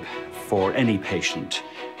prescribe for any patient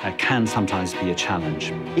can sometimes be a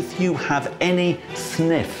challenge. If you have any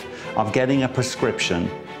sniff of getting a prescription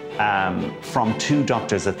from 2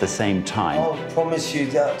 doctors at the same time... Oh, I promise you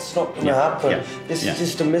that's not going to happen. This is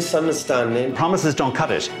just a misunderstanding. Promises don't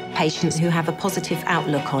cut it. Patients who have a positive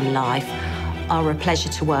outlook on life are a pleasure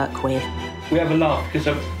to work with. We have a laugh because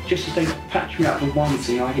just as they patch me up on one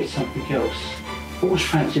thing, I get something else. Always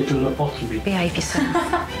fancied a lobotomy. Behave yourself.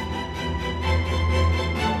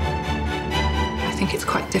 I think it's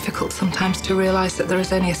quite difficult sometimes to realise that there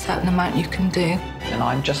is only a certain amount you can do. And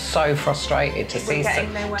I'm just so frustrated to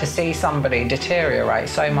see somebody deteriorate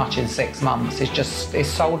so much in 6 months. It's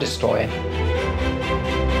soul destroying.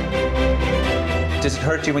 Does it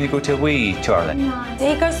hurt you when you go to a wee, Charlie? No.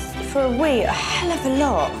 He goes for a wee a hell of a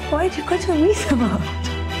lot. Why do you go to a wee so much?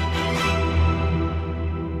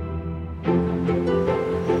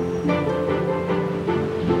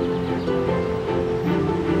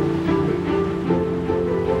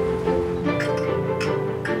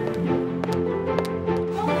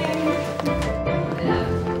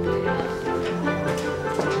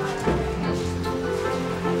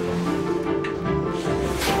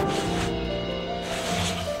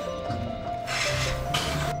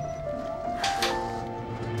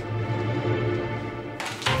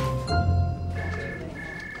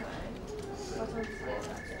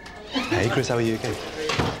 Hey, Chris, how are you? Okay.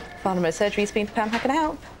 Farnham Surgery's been to Pam. How can I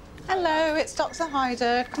help? Hello, it's Dr.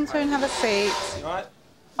 Hyder. Come through and have a seat. You all right?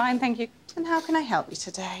 Fine, thank you. And how can I help you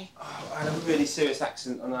today? Oh, I had a really serious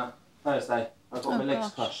accident on a Thursday. I got my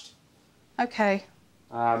legs crushed. OK.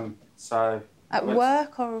 So... At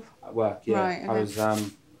work or...? At work, yeah. Right, okay. I was,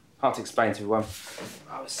 hard to explain to everyone.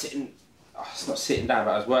 I was sitting... it's not sitting down,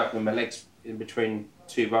 but I was working with my legs in between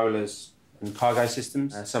 2 rollers and cargo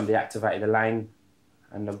systems. Somebody activated a lane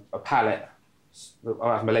and a pallet,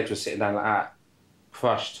 my legs were sitting down like that,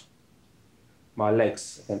 crushed my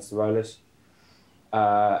legs against the rollers.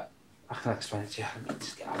 I can explain it to you. Let me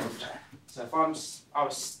just get out of there. So if I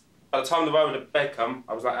was, by the time the roller bed come,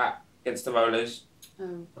 I was like that against the rollers.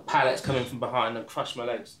 Oh. The pallet's coming from behind and crushed my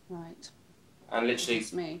legs. Right. And literally.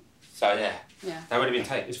 That's me. So yeah. Yeah. They would have been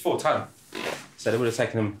taken. It's 4 ton. So they would have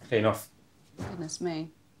taken them clean off. Goodness me.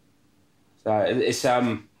 So it's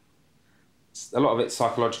a lot of it's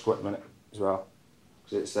psychological at the minute as well,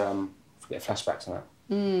 because it's I get flashbacks and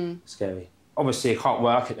that. Scary. Obviously, I can't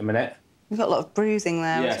work at the minute. You've got a lot of bruising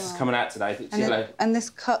there. Yes, as well. it's coming out today. And this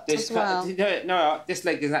cut as well. No, this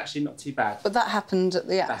leg is actually not too bad. But that happened at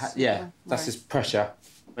the accident. Yeah, that's just pressure.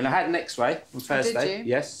 I mean, I had an X-ray on Thursday. Did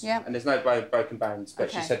you? Yes. Yeah. And there's no broken bones,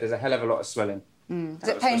 but she said there's a hell of a lot of swelling. Is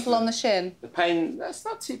it painful on the shin? The pain, that's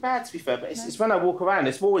not too bad to be fair, but it's when I walk around,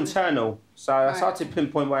 it's more internal. So I started to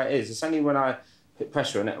pinpoint where it is. It's only when I put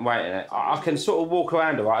pressure on it and weight in it. I can sort of walk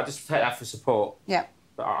around all right, I just take that for support. Yeah.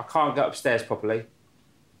 But I can't get upstairs properly.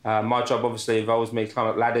 My job obviously involves me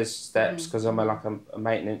climbing up ladders, steps, because I'm a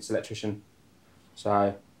maintenance electrician.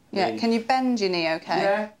 So... Yeah, I mean, can you bend your knee okay?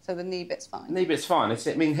 Yeah. So the knee bit's fine? Knee bit's fine.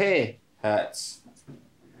 I mean, here hurts.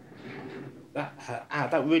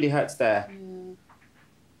 That really hurts there. Yeah.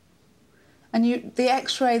 And the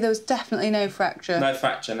X-ray, there was definitely no fracture? No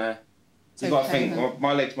fracture, no. It's You've got to okay, think, then.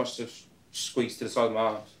 my legs must have squeezed to the side of my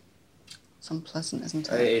arms. It's unpleasant,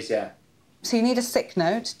 isn't it? It is, yeah. So you need a sick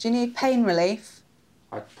note. Do you need pain relief?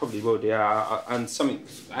 I probably would, yeah. And something,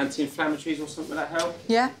 anti-inflammatories or something that help?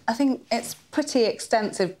 Yeah, I think it's pretty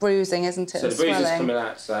extensive bruising, isn't it? So and the bruise is swelling. coming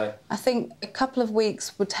out, so... I think a couple of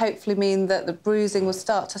weeks would hopefully mean that the bruising will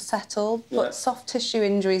start to settle, but soft tissue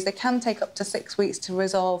injuries, they can take up to 6 weeks to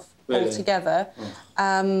resolve altogether.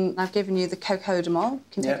 I've given you the cocodamol. You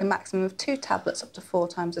can take a maximum of 2 tablets up to 4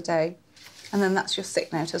 times a day. And then that's your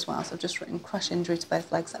sick note as well. So I've just written crush injury to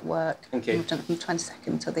both legs at work. Thank you. And we've done it from the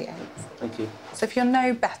 22nd to the 8th. Thank you. So if you're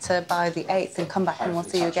no better by the 8th, then come back and we'll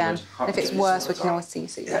see you again. And if it's worse, we can always see you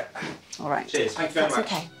soon. Yeah. All right. Cheers. Thank you very much.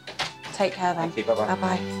 That's OK. Take care then. Thank you. Bye-bye.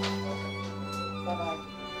 Bye-bye. Bye-bye.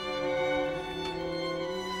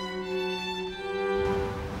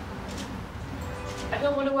 I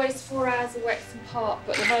don't want to waste 4 hours at Wexham Park,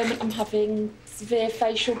 but at the moment I'm having severe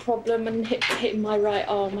facial problem and hitting my right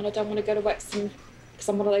arm, and I don't want to go to Wexham because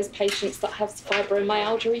I'm one of those patients that has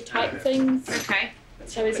fibromyalgia type things. Okay.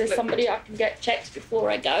 So is there somebody I can get checked before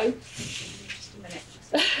I go? Just a minute.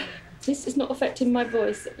 This is not affecting my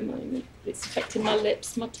voice at the moment. It's affecting my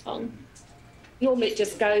lips, my tongue. Normally it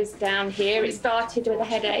just goes down here. It started with a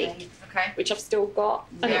headache, which I've still got,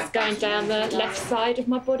 and it's going down the left side of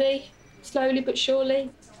my body. Slowly but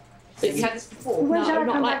surely. Have you had this before? No,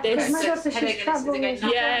 not like this.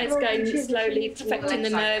 Yeah, it's going slowly, it's affecting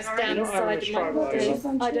the nerves down the side of my body.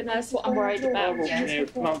 I don't know, that's what I'm worried about. A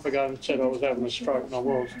month ago and said I was having a stroke, and I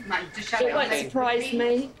was. It won't surprise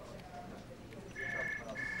me.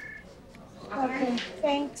 Okay,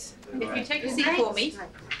 thanks. If you take a seat for me,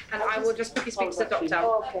 and I will just quickly speak to the doctor.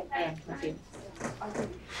 Okay. Yeah, thank you.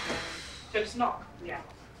 So it's not, knock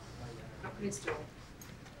on his door.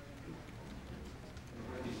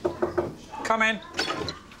 Come in.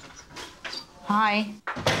 Hi.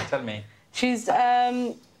 Tell me. She's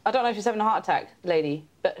I don't know if she's having a heart attack, lady,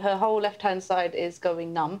 but her whole left-hand side is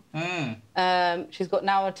going numb. She's got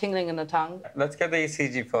now a tingling in her tongue. Let's get the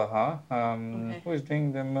ECG for her. Who is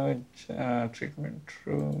doing the merge treatment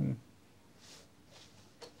room?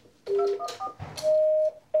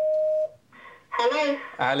 Hello.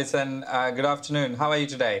 Alison, good afternoon. How are you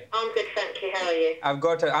today? I'm good, thank you. How are you?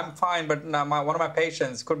 I'm fine, but one of my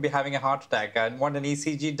patients could be having a heart attack. I want an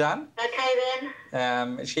ECG done. Okay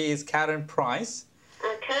then. She is Karen Price.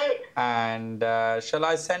 Okay. And shall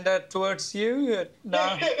I send her towards you? No.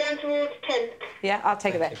 Yeah, straight down towards 10. Yeah, I'll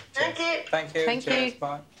take her there. Thank you. Thank you. Thank Cheers. you.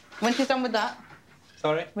 Bye. When she's done with that?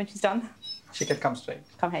 Sorry? When she's done? She can come straight.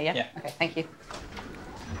 Come here, yeah? Yeah. Okay, thank you.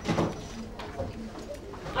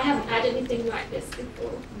 I haven't had anything like this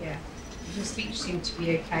before. Yeah. Your speech seemed to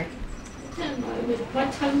be okay. I don't know, my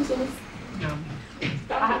tongue's all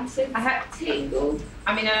I had tingled.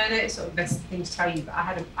 I mean, I know it's sort of the best thing to tell you, but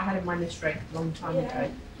I had a minor stroke a long time ago.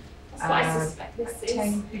 That's what I suspect this is.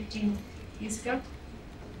 10, 15 years ago.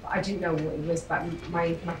 But I didn't know what it was, but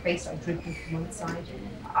my face started drooping from one side.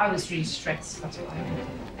 I was really stressed, that's what I had.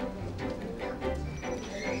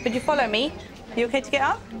 Could you follow me? You okay to get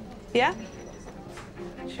up? Yeah?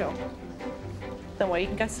 Sure. Don't worry, you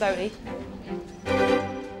can go slowly.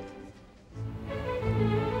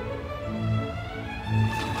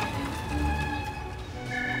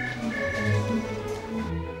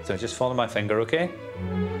 So just follow my finger, okay?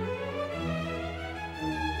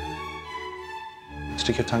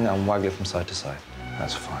 Stick your tongue out and waggle it from side to side.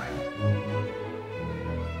 That's fine.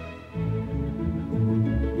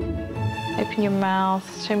 Open your mouth,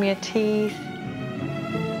 show me your teeth.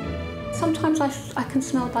 Sometimes I can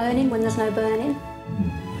smell burning when there's no burning.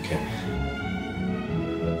 Okay.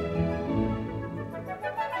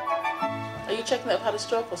 Are you checking that I've had a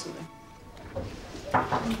stroke or something?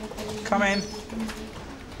 Come in.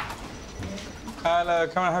 Hello,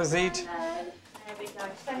 come and have a seat. Hello. There we go.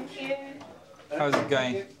 Thank you. How's it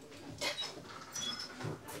going?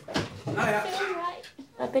 Right.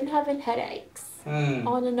 I've been having headaches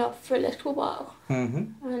on and off for a little while.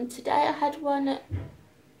 And today I had one at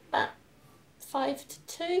about 5 to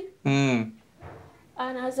 2. And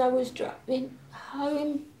as I was driving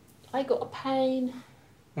home, I got a pain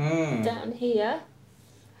down here.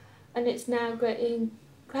 And it's now getting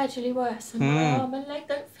gradually worse. And my arm and leg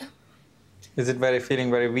don't feel... Is it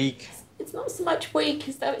feeling very weak? It's not so much weak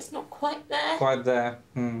as though it's not quite there. Quite there.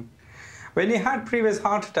 When you had previous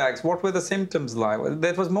heart attacks, what were the symptoms like?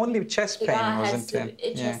 There was mainly chest pain, wasn't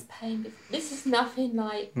it? Chest pain. This is nothing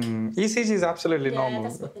like... ECG is absolutely normal,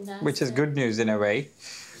 that's what the nurse which is good news in a way.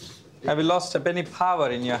 Have you lost any power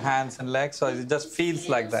in your hands and legs, or it just feels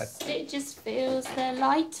like that? It just feels they're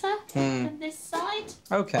lighter than this side.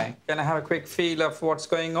 Okay. Can I have a quick feel of what's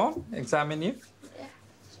going on? Examine you. Yeah.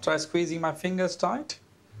 Try squeezing my fingers tight.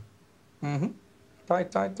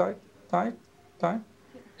 Tight, tight, tight, tight, tight.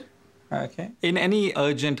 Okay. In any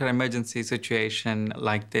urgent or emergency situation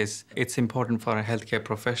like this, it's important for a healthcare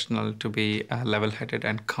professional to be level-headed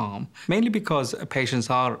and calm, mainly because patients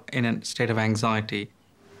are in a state of anxiety.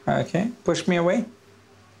 Okay. Push me away.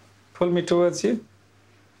 Pull me towards you.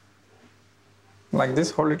 Like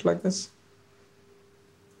this. Hold it like this.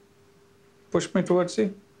 Push me towards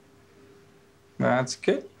you. That's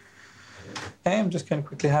good. Okay, I'm just going to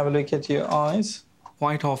quickly have a look at your eyes.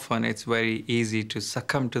 Quite often, it's very easy to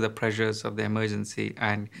succumb to the pressures of the emergency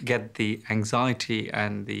and get the anxiety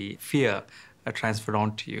and the fear transferred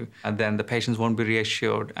onto you. And then the patients won't be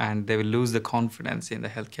reassured and they will lose the confidence in the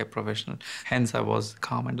healthcare professional. Hence, I was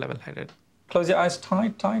calm and level-headed. Close your eyes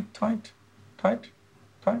tight, tight, tight, tight,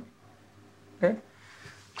 tight. Good.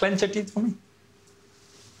 Clench your teeth for me.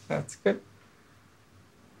 That's good.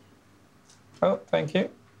 Oh, thank you.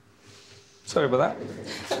 Sorry about that.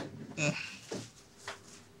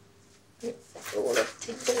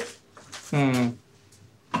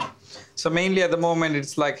 So mainly at the moment,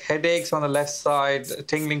 it's like headaches on the left side,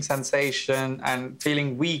 tingling sensation, and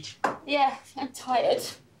feeling weak. Yeah, I'm tired.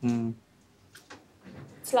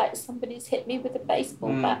 It's like somebody's hit me with a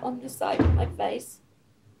baseball bat on the side of my face.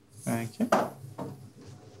 Thank you.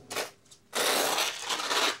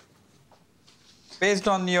 Based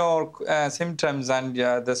on your symptoms and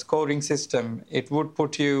the scoring system, it would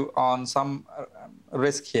put you on some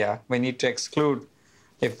risk here. We need to exclude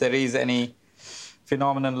if there is any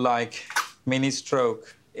phenomenon like mini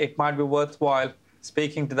stroke. It might be worthwhile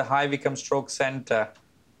speaking to the High Wycombe Stroke Centre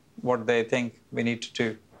what they think we need to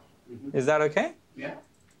do. Is that okay? Yeah.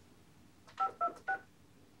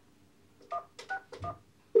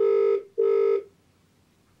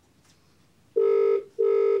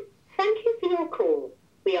 Thank you for your call.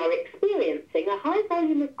 We are experiencing a high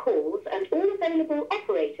volume with calls and all available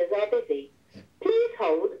operators are busy. Please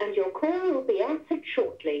hold and your call will be answered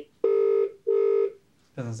shortly.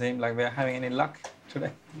 Doesn't seem like we're having any luck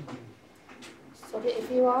today. So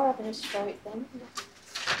if you are having a stroke then?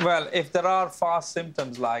 Well, if there are fast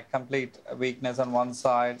symptoms like complete weakness on one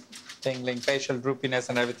side, tingling, facial droopiness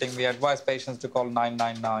and everything, we advise patients to call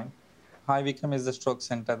 999. High Wycombe is the stroke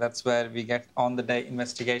center. That's where we get on-the-day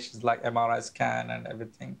investigations like MRI scan and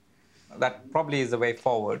everything. That probably is the way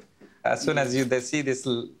forward. As soon as they see this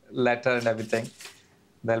letter and everything,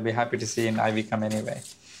 they'll be happy to see in High Wycombe anyway.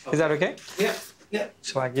 Is that okay? Yeah, yeah.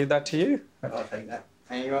 Shall I give that to you? I'll take that.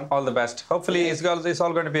 Hang you on. All the best. Hopefully it's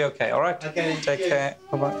all going to be okay, all right? Okay. Take care.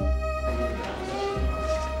 Bye-bye.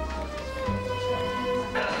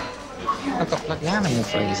 I've got bloody animal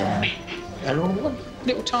fleas on me.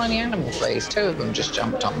 Little tiny animal fleas. 2 of them just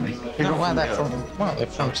jumped on me. I don't know where they're from. Well, they're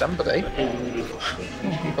from somebody.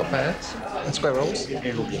 You've got birds and squirrels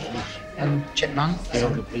and chipmunks.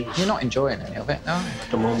 You're not enjoying any of it, no? At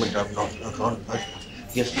the moment, I'm not. I can't. I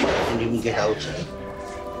just can't even get out.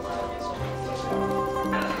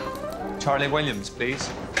 Charlie Williams, please.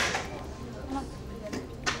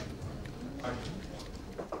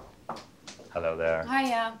 Hello there.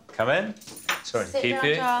 Hiya. Come in. Sorry to keep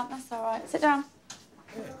you. That's all right. Sit down.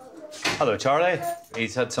 Hello, Charlie.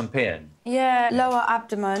 He's had some pain. Yeah, lower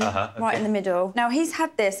abdomen, Okay. right in the middle. Now, he's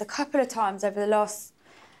had this a couple of times over the last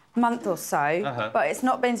month or so, but it's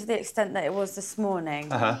not been to the extent that it was this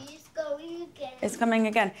morning. It's coming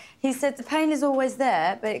again. He said the pain is always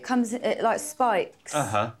there, but it like spikes.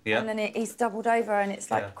 Yeah. And then he's doubled over and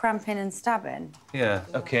it's like cramping and stabbing. Yeah,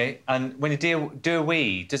 OK. And when you do a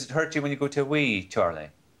wee, does it hurt you when you go to a wee, Charlie?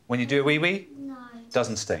 When you do a wee? No.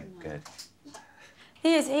 Doesn't sting. Good.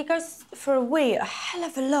 He goes for a wee a hell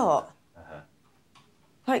of a lot.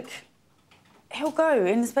 Like, he'll go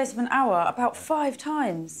in the space of an hour about 5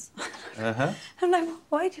 times. I'm like,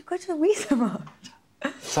 why do you go to the wee so much?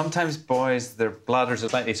 Sometimes boys, their bladders are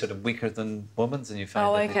slightly sort of weaker than women's, and you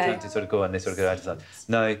find that they tend to sort of go and they sort of get out of that.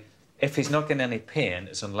 Now, if he's not getting any pain,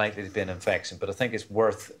 it's unlikely to be an infection, but I think it's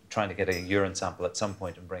worth trying to get a urine sample at some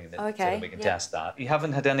point and bringing it so that we can test that. You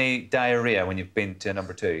haven't had any diarrhea when you've been to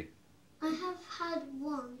number 2? I have had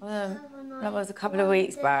one. That was a couple of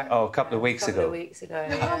weeks back. Oh, a couple of weeks ago. 1 week ago.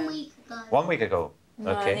 1 week ago. 1 week ago?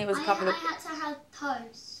 No, OK. I think it was a couple of... I had to have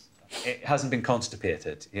toast. It hasn't been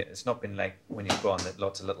constipated. It's not been like when you've gone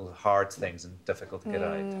lots of little hard things and difficult to get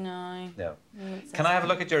out. No. No. Can I have a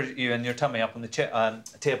look at you and your tummy up on the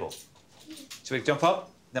table? So we jump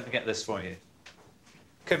up? Let me get this for you.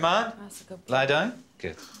 Good man. That's a good Lie down.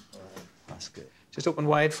 Good. That's good. Just open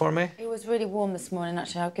wide for me. It was really warm this morning,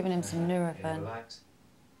 actually. I've given him some Nurofen. Relax.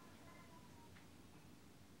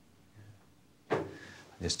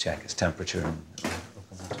 Just check his temperature and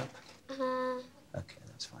open that up. OK,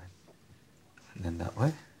 that's fine. And then that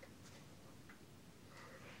way.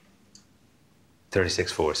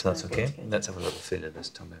 36.4, so that's OK. Let's have a little feel of this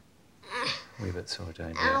tummy. A wee bit sore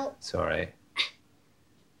down here. Sorry.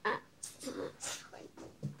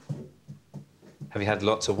 Have you had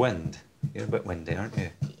lots of wind? You're a bit windy, aren't you?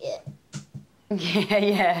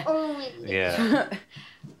 Yeah. Yeah.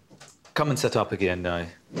 Come and sit up again now.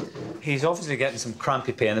 He's obviously getting some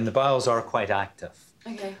crampy pain and the bowels are quite active.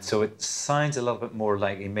 OK. So it sounds a little bit more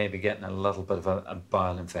like he may be getting a little bit of a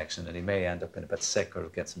bowel infection and he may end up being a bit sick or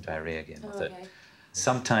get some diarrhea again with it.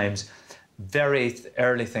 Sometimes very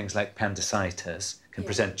early things like appendicitis can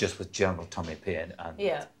present just with general tummy pain. And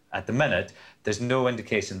at the minute, there's no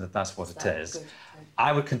indication that that's what it is. Good.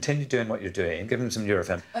 I would continue doing what you're doing. Give him some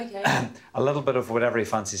Nurofen. OK. A little bit of whatever he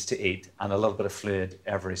fancies to eat and a little bit of fluid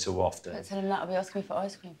every so often. Don't tell him that. I'll be asking me for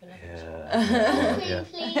ice cream for lunch.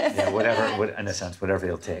 Yeah, whatever, in a sense, whatever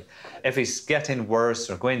he'll take. If he's getting worse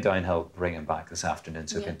or going downhill, bring him back this afternoon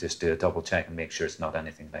so we can just do a double check and make sure it's not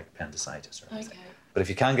anything like appendicitis or anything. But if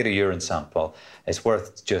you can get a urine sample, it's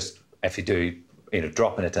worth just, if you do,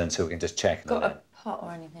 dropping it in so we can just check. Got a pot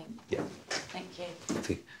or anything? Yeah. Thank you.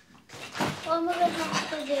 What am I going to have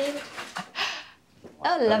to do?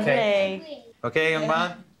 Oh, lovely. OK, young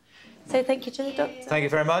man. Say thank you to the doctor. Thank you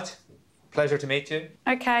very much. Pleasure to meet you.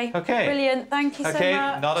 OK. OK. Brilliant. Thank you so much.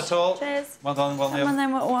 OK, not at all. Cheers. Well done, well done. Come on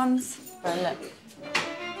then, what ones? Right, look.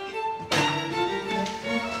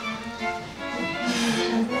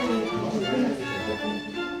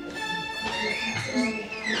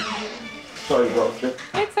 Sorry, doctor.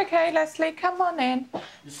 It's OK, Leslie. Come on in.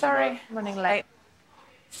 Sorry, I'm running late.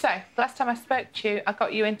 So, last time I spoke to you, I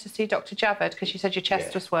got you in to see Dr. Javed because you said your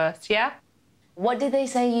chest was worse, yeah? What did they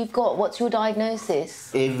say you've got? What's your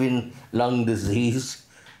diagnosis? Avian lung disease.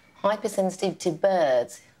 Hypersensitive to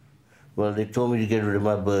birds. Well, they told me to get rid of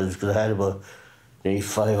my birds because I had about nearly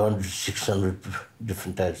 500, 600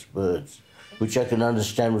 different types of birds, which I can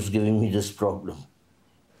understand was giving me this problem.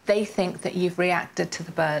 They think that you've reacted to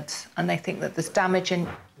the birds, and they think that there's damage in...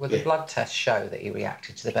 Well, the blood tests show that he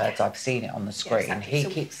reacted to the birds. I've seen it on the screen. Yeah, exactly. He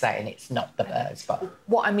keeps saying it's not the birds, but...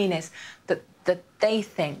 What I mean is that they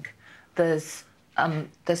think there's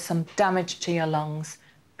some damage to your lungs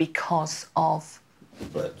because of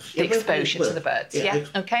the exposure to the birds. Yeah.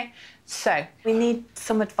 OK? So we need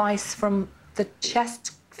some advice from the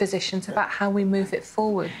chest physicians about how we move it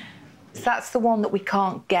forward. So that's the one that we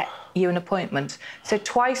can't get you an appointment. So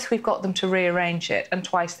twice we've got them to rearrange it, and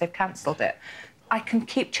twice they've cancelled it. I can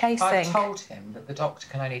keep chasing. I've told him that the doctor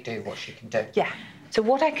can only do what she can do. Yeah. So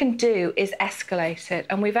what I can do is escalate it,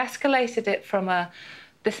 and we've escalated it from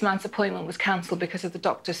this man's appointment was cancelled because of the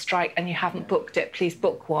doctor's strike and you haven't booked it, please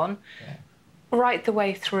book one, right the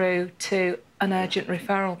way through to an urgent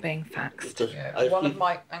referral being faxed. Yeah. One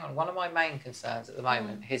of my main concerns at the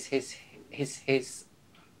moment is his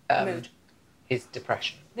mood, his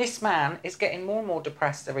depression. This man is getting more and more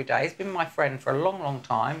depressed every day. He's been my friend for a long, long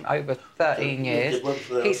time, over 13 years.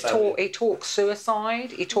 He talks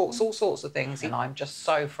suicide, he talks all sorts of things, and I'm just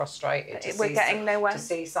so frustrated to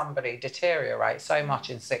see somebody deteriorate so much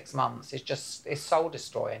in 6 months. It's soul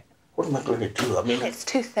destroying. What am I going to do? I mean, it's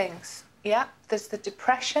two things. Yeah, there's the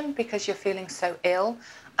depression because you're feeling so ill,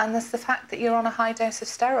 and there's the fact that you're on a high dose of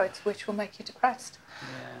steroids, which will make you depressed. Yeah.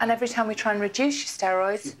 And every time we try and reduce your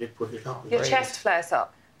steroids, your chest flares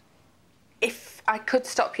up. If I could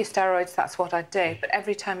stop your steroids, that's what I'd do. But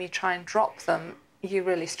every time you try and drop them, you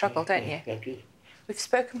really struggle, don't you? Thank you. We've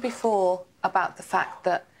spoken before about the fact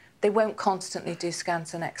that they won't constantly do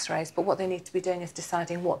scans and x-rays, but what they need to be doing is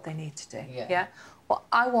deciding what they need to do. Yeah? What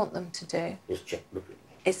I want them to do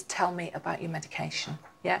is tell me about your medication,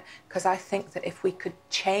 yeah? Because I think that if we could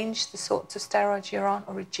change the sorts of steroids you're on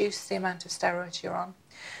or reduce the amount of steroids you're on,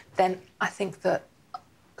 then I think that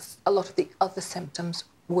a lot of the other symptoms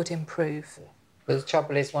would improve. But the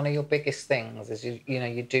trouble is, one of your biggest things is,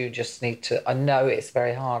 you do just need to... I know it's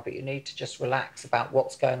very hard, but you need to just relax about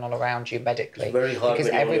what's going on around you medically. It's very hard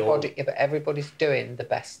because everybody's doing the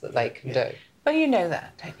best that they can do. Well, you know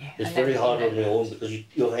that, don't you? It's very hard on your own because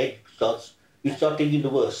your head starts... You start thinking the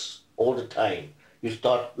worst all the time. Your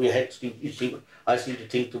head, I seem to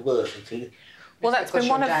think the worst. Well, that's been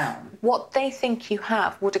one of what they think you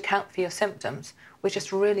have would account for your symptoms. We're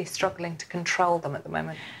just really struggling to control them at the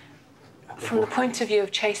moment. From the point of view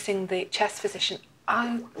of chasing the chest physician,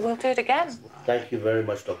 I will do it again. Thank you very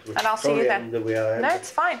much, Doctor. And I'll see you then. No,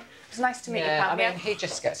 it's fine. It was nice to meet you, Pam. I mean, he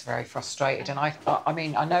just gets very frustrated, and I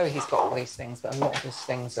mean, I know he's got all these things, but a lot of his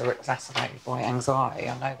things are exacerbated by anxiety.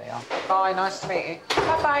 I know they are. Bye, nice to meet you.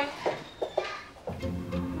 Bye-bye.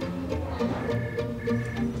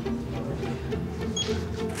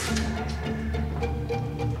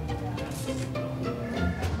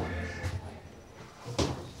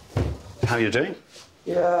 How are you doing?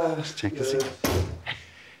 Yeah. Let's take a seat.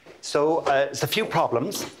 So, there's a few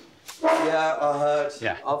problems. Yeah, I heard.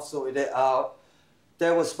 Yeah. I've sorted it out. They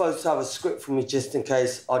were supposed to have a script for me just in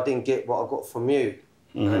case I didn't get what I got from you.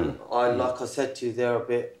 And like I said to you, they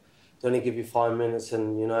only give you 5 minutes,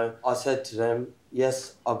 and I said to them,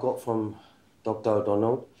 yes, I got from Dr.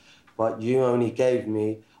 O'Donnell, but you only gave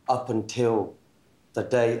me up until the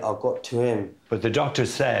day I got to him. But the doctor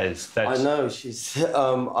says that... I know,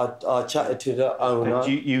 I chatted to the owner.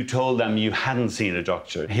 You told them you hadn't seen a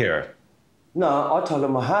doctor here. No, I told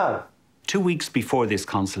him I have. 2 weeks before this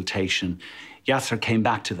consultation, Yasser came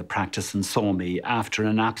back to the practice and saw me after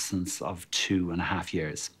an absence of 2.5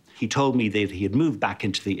 years. He told me that he had moved back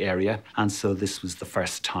into the area, and so this was the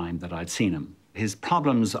first time that I'd seen him. His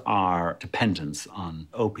problems are dependence on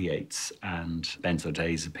opiates and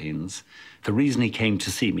benzodiazepines. The reason he came to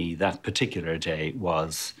see me that particular day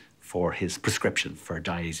was for his prescription for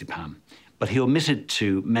diazepam. But he omitted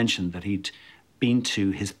to mention that he'd been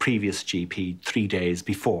to his previous GP 3 days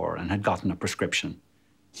before and had gotten a prescription.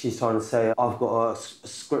 She's trying to say, I've got a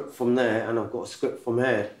script from there and I've got a script from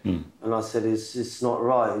here. And I said, it's not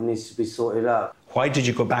right, it needs to be sorted out. Why did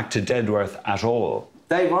you go back to Dedworth at all?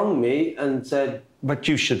 They rang me and said... But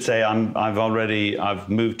you should say, I've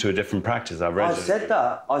moved to a different practice, I've read it. I said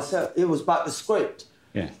that. I said, it was about the script.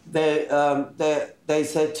 Yeah. They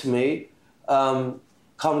said to me,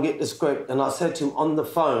 come get the script. And I said to him on the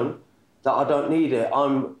phone that I don't need it.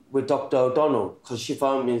 I'm with Dr. O'Donnell, because she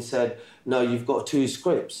phoned me and said, no, you've got 2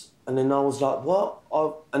 scripts. And then I was like, what?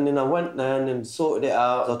 And then I went there and then sorted it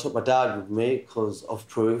out. I took my dad with me because of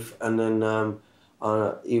proof. And then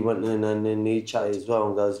he went in and then he chatted as well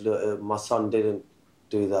and goes, look, my son didn't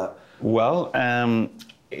do that. Well,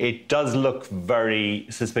 It does look very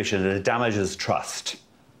suspicious. It damages trust.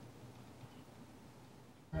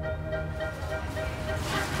 Morning,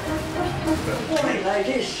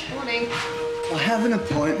 ladies. Morning. I have an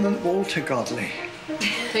appointment, Walter Godley.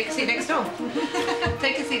 Take a seat next door.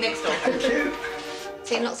 Take a seat next door. Thank you.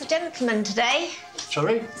 Seen lots of gentlemen today.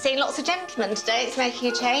 Sorry? Seen lots of gentlemen today. It's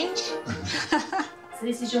making a change. So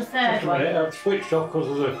this is your third one? I've switched off because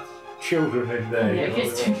of the children in there. Yeah, it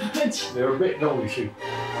gets too much. They're a bit noisy.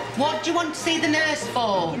 What do you want to see the nurse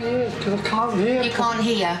for? Because I can't hear. You can't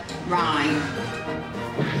hear? Right.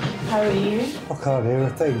 How are you? I can't hear a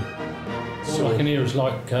thing. All I can hear is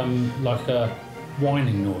like a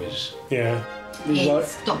whining noise. Yeah.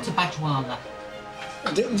 It's Dr. Bajwala.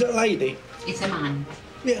 Is it a lady? It's a man.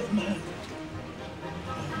 Yeah, man.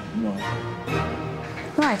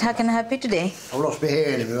 Right, how can I help you today? I've lost my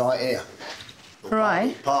hearing right here.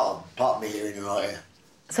 Right. Part of my hearing right here.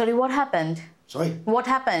 Sorry, what happened? Sorry? What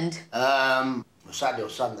happened? Saturday or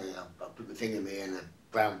Sunday, I put my finger in my ear and a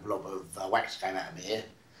brown blob of wax came out of my ear.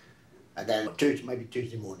 And then maybe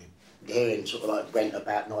Tuesday morning, the hearing sort of like went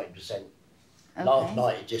about 90%. Okay. Last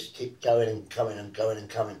night it just kept going and coming and going and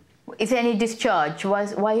coming. Is there any discharge?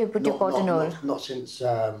 Why you put your cottonol? Not since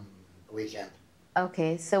the weekend.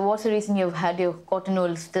 Okay, so what's the reason you've had your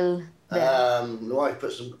cottonol still there? The wife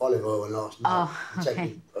put some olive oil in last night. Oh, and said,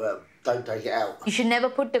 okay. Don't take it out. You should never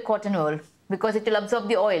put the cottonol because it will absorb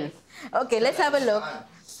the oil. Okay, let's have a look.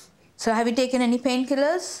 So have you taken any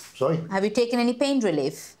painkillers? Sorry? Have you taken any pain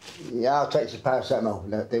relief? Yeah, I'll take some paracetamol.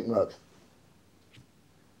 No, it didn't work.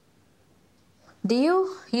 Do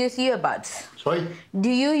you use earbuds? Sorry? Do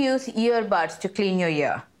you use earbuds to clean your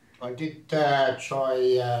ear? I did try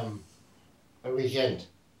a weekend.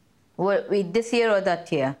 What, with this year or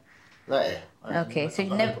that year? That year. Okay, so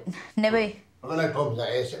you never... I've got no problems with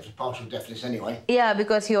that ear, except for partial deafness anyway. Yeah,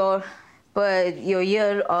 because your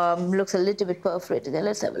ear looks a little bit perforated.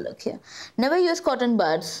 Let's have a look here. Never use cotton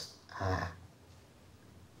buds.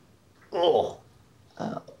 Oh.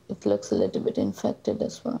 It looks a little bit infected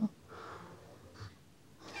as well.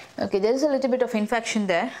 Okay, there is a little bit of infection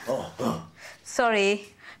there. Oh.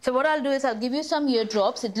 Sorry. So what I'll do is I'll give you some ear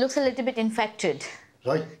drops. It looks a little bit infected.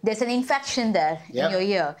 Sorry? There's an infection there in your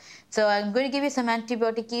ear. So I'm going to give you some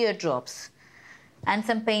antibiotic ear drops and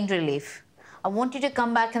some pain relief. I want you to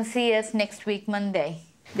come back and see us next week, Monday.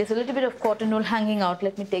 There's a little bit of cottonol hanging out.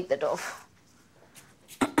 Let me take that off.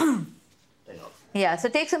 Yeah, so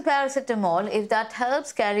take some paracetamol. If that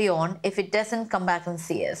helps, carry on. If it doesn't, come back and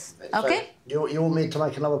see us. Okay? So you want me to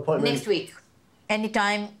make another appointment? Next week.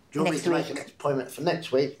 Anytime Do you want next me to week. make an appointment for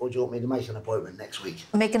next week, or do you want me to make an appointment next week?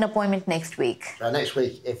 Make an appointment next week. So next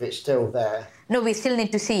week, if it's still there... No, we still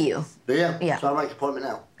need to see you. Do you? Yeah. So I'll make an appointment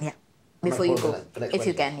now? Yeah. I'll Before make you an go. appointment for next If you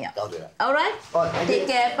Wednesday. can, yeah. I'll do that. All right? All right, thank Take you.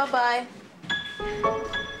 care. Bye-bye.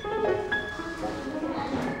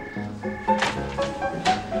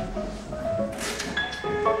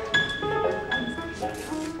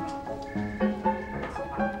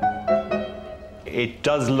 It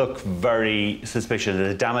does look very suspicious.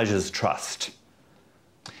 It damages trust.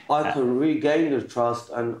 I could regain the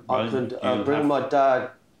trust and I could bring my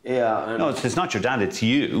dad here. And No, it's not your dad, it's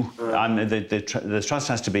you. The trust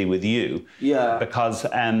has to be with you. Yeah. Because,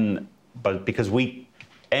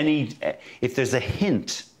 if there's a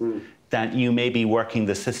hint that you may be working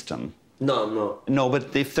the system. No, I'm not. No,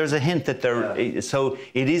 but if there's a hint that so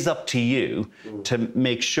it is up to you to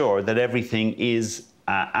make sure that everything is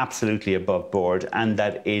absolutely above board and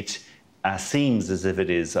that it seems as if it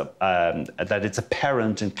is, that it's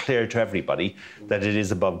apparent and clear to everybody that it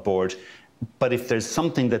is above board. But if there's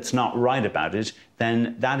something that's not right about it,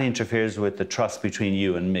 then that interferes with the trust between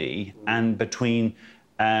you and me and between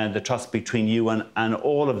the trust between you and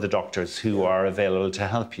all of the doctors who are available to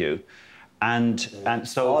help you. And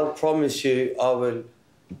so... I'll promise you, I will...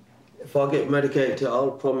 If I get medicated, I'll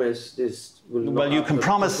promise this will not Well, you can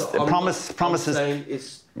happen. promises... I'm saying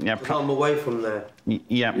it's... Yeah, I'm away from there.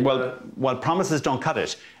 Yeah, well, promises don't cut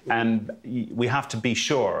it. And we have to be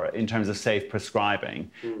sure, in terms of safe prescribing,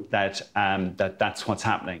 that that's what's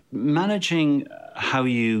happening. Managing how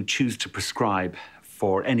you choose to prescribe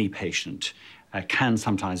for any patient can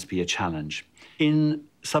sometimes be a challenge. In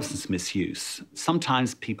substance misuse,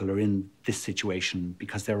 sometimes people are in this situation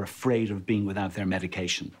because they're afraid of being without their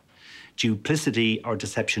medication. Duplicity or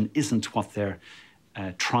deception isn't what they're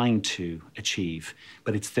trying to achieve,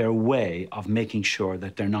 but it's their way of making sure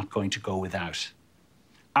that they're not going to go without.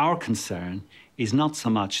 Our concern is not so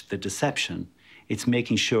much the deception, it's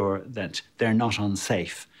making sure that they're not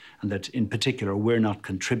unsafe and that, in particular, we're not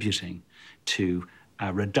contributing to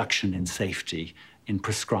a reduction in safety in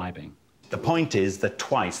prescribing. The point is that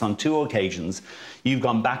twice, on 2 occasions, you've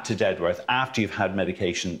gone back to Dedworth after you've had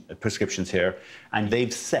medication prescriptions here, and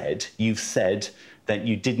you've said that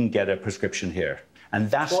you didn't get a prescription here. And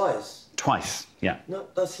that's... Twice? Twice, yeah. No,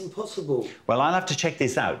 that's impossible. Well, I'll have to check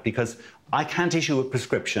this out, because I can't issue a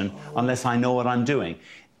prescription unless I know what I'm doing.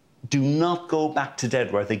 Do not go back to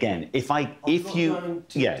Dedworth again. If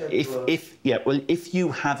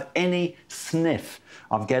you have any sniff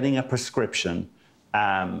of getting a prescription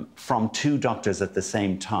from 2 doctors at the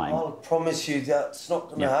same time. I'll promise you that's not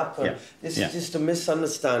going to happen. This is just a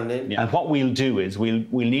misunderstanding. And what we'll do is we'll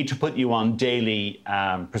need to put you on daily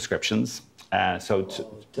prescriptions. I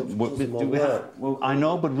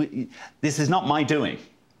know, but this is not my doing.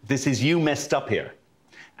 This is you messed up here.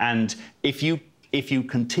 And if you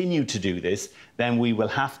continue to do this, then we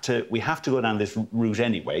have to go down this route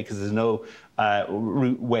anyway, because there's no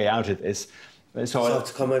way out of this. So I have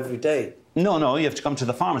to come every day? No, you have to come to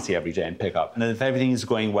the pharmacy every day and pick up. And if everything is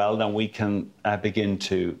going well, then we can begin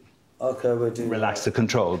to relax the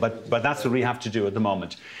control. But that's what we have to do at the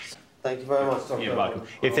moment. Thank you very much, Doctor. You're welcome.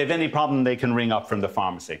 If they have any problem, they can ring up from the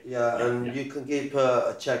pharmacy. Yeah, and you can keep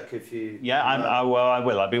a check if you... Yeah, I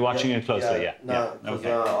will. I'll be watching it closely, No, because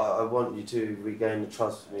I want you to regain the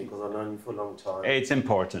trust with me, because I've known you for a long time. It's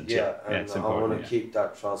important, it's important, I want to keep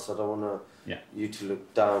that trust. I don't want you to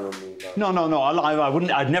look down on me. Like... No, I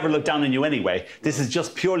wouldn't. I'd never look down on you anyway. This is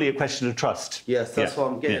just purely a question of trust. Yes, that's what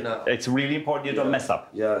I'm getting at. It's really important you don't mess up.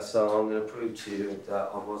 Yeah, so I'm going to prove to you that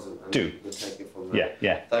I wasn't. And Do. You'll take it from there.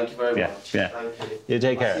 Yeah. Thank you very much. Yeah. Thank you. You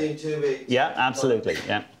take care. I'll see you in 2 weeks. Yeah, absolutely.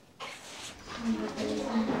 Yeah.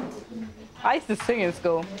 I used to sing in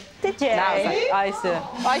school. Did you? I used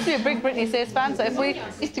to be a big Britney Spears fan, so if we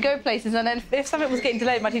used to go places and then if something was getting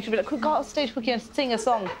delayed, my teacher would be like, go off stage quickly and sing a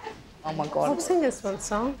song. Oh my God. I'll sing us one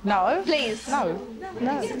song. No. Please. No.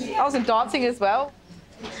 I was in dancing as well.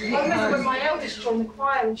 I remember when my eldest joined the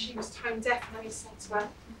choir and she was tone deaf and I used to say to her,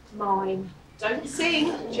 mine. Don't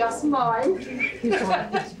sing, just mine.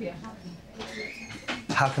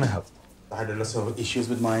 How can I help? I had a lot of issues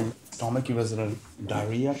with my stomach. It was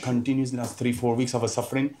diarrhea continuously. Last 3-4 weeks I was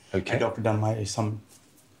suffering. Okay. The doctor done some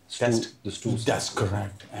test. The stool. That's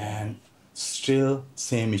correct. And still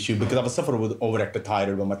same issue, because I was suffering with overactive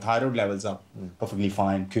thyroid, but my thyroid levels are perfectly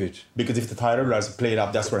fine. Good. Because if the thyroid levels are played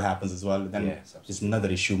up, that's what happens as well. Then there's another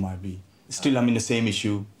issue might be. Still, I'm in the same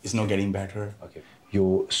issue. It's not getting better. Okay.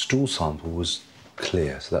 Your stool sample was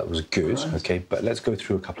clear, so that was good. Okay, but let's go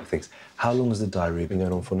through a couple of things. How long has the diarrhea been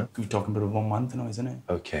going on for now? We're talking about 1 month now, isn't it?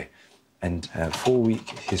 Okay. And 4-week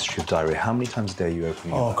history of diarrhea. How many times a day are you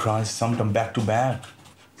opening? Oh, Christ, sometimes back to back.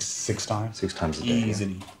 6 times. 6 times a day.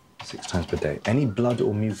 Easily. Yeah. 6 times per day. Any blood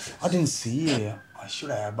or mucus? I didn't see it. I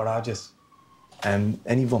should have, but I just...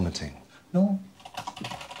 Any vomiting? No.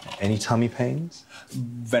 Any tummy pains?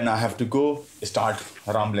 When I have to go, start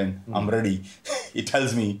rumbling. I'm ready. It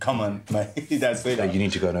tells me, come on. That's it. So you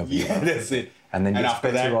need to go and open Yeah, that's it. And then you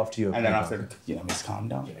after that, after your and then after, just calm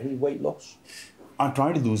down. Any weight loss? I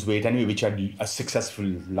tried to lose weight anyway, which I successful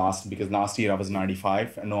because last year I was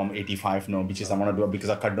 95, and now I'm 85 now, which is I want to do it because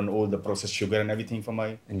I cut down all the processed sugar and everything for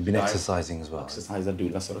my... And you've been exercising as well? Exercise, I do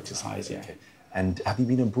lots of exercise, yeah. Okay. And have you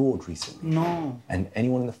been abroad recently? No. And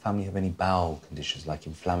anyone in the family have any bowel conditions, like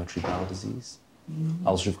inflammatory bowel disease?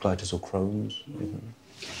 No. Ulcerative colitis or Crohn's?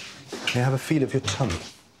 Can you have a feel of your tummy?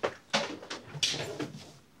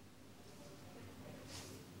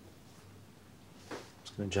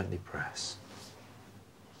 Just going to gently press.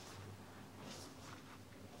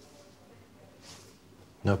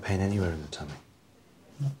 No pain anywhere in the tummy?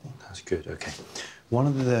 Nothing. That's good, okay. One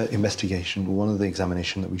of the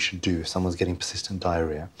examination that we should do if someone's getting persistent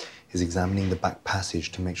diarrhea is examining the back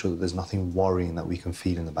passage to make sure that there's nothing worrying that we can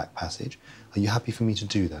feel in the back passage. Are you happy for me to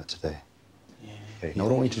do that today? Yeah. Okay, now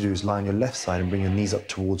what I want you to do is lie on your left side and bring your knees up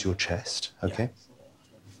towards your chest, okay?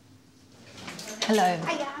 Hello.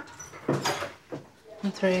 Hiya.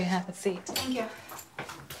 Come through, have a seat. Thank you.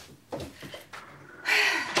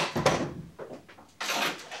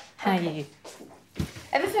 How are you?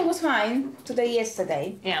 Everything was fine today,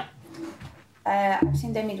 yesterday. Yeah. I've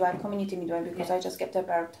seen the midwife, community midwife, because I just gave the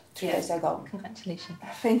birth 3 days ago. Congratulations.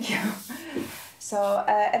 Thank you. So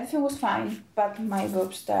everything was fine, but my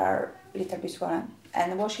boobs, they're a little bit swollen.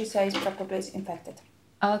 And what she says probably is infected.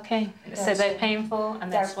 Okay. So they're painful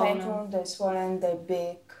and they're swollen? They're painful, they're swollen, they're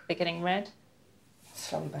big. They're getting red?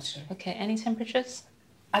 Slowly but surely. Okay. Any temperatures?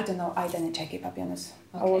 I don't know. I didn't check it, I'll be honest.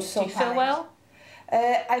 Okay. I was so Do you feel well?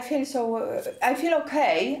 I feel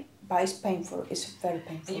okay, but it's painful. It's very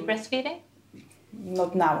painful. Are you breastfeeding?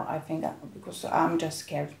 Not now, I think, because I'm just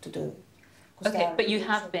scared to do it. Okay, but you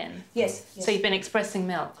have been? Yes. So you've been expressing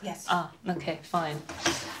milk? Yes. Ah, okay, fine.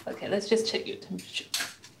 Okay, let's just check your temperature.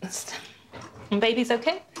 And baby's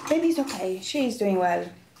okay? Baby's okay. She's doing well.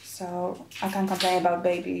 So I can't complain about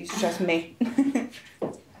baby. It's just me.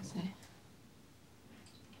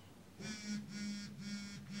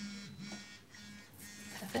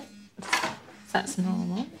 Perfect. That's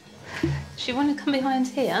normal. Do you want to come behind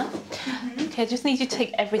here? Okay, I just need you to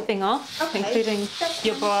take everything off, including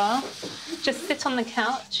your bra. Just sit on the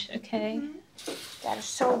couch, okay? They're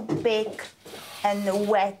so big and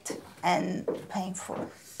wet and painful.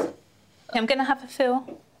 Okay, I'm going to have a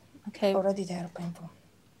feel. Okay. Already they are painful.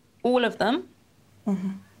 All of them?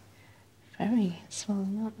 Very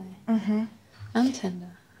swollen, aren't they? And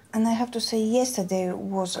tender. And I have to say, yesterday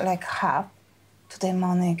was like half. Today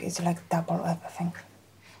morning is like double everything.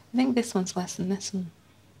 I think this one's worse than this one.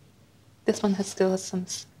 This one still has some...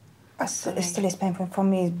 It still is painful. For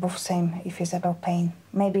me, it's both same if it's about pain.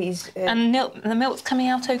 Maybe it's... And the milk's coming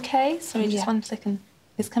out okay? Sorry, just 1 second.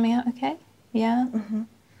 It's coming out okay? Yeah?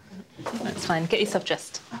 That's fine. Get yourself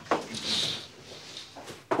dressed.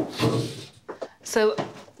 So,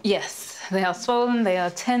 yes, they are swollen, they are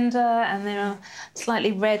tender, and they are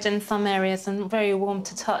slightly red in some areas and very warm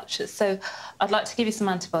to touch. So I'd like to give you some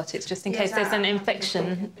antibiotics just in case there's an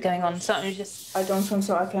infection going on. So I'm just... I don't think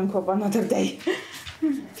so. I can cope another day.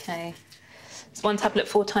 Okay. It's 1 tablet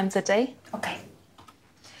 4 times a day. Okay.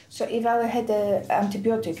 So if I had the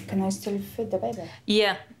antibiotic, can I still feed the baby?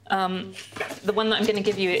 Yeah. The one that I'm going to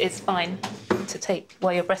give you is fine to take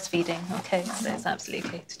while you're breastfeeding, okay? So it's absolutely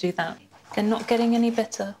okay to do that. If you're not getting any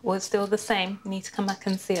better or it's still the same, you need to come back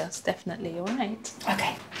and see us, definitely, all right?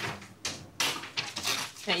 Okay.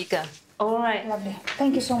 There you go. All right. Lovely.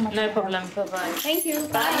 Thank you so much. No problem. Bye-bye. Thank you.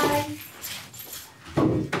 Bye.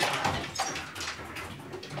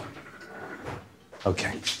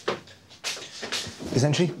 Okay.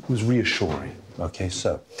 Essentially, it was reassuring. Okay,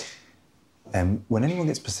 so when anyone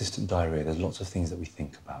gets persistent diarrhea, there's lots of things that we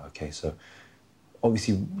think about. Okay, so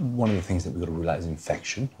obviously one of the things that we've got to rule out is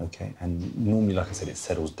infection. Okay, and normally, like I said, it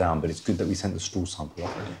settles down, but it's good that we sent the stool sample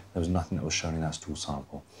off. There was nothing that was shown in that stool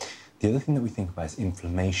sample. The other thing that we think about is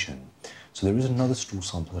inflammation. So there is another stool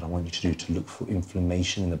sample that I want you to do to look for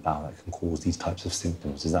inflammation in the bowel that can cause these types of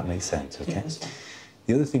symptoms. Does that make sense? Okay. Yes.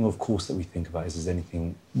 The other thing, of course, that we think about is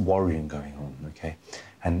anything worrying going on, okay?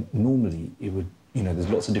 And normally it would, there's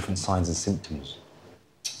lots of different signs and symptoms.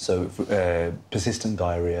 So persistent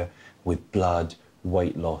diarrhea with blood,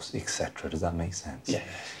 weight loss, etc. Does that make sense? Yeah.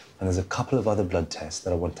 And there's a couple of other blood tests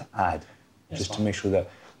that I want to add just to make sure that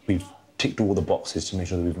we've ticked all the boxes to make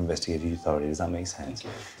sure that we've investigated you thoroughly. Does that make sense?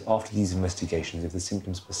 After these investigations, if the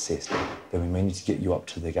symptoms persist, then we may need to get you up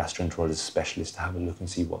to the gastroenterologist specialist to have a look and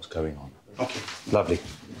see what's going on. Okay. Lovely.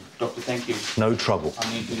 Doctor, thank you. No trouble.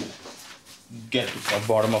 I need to get to the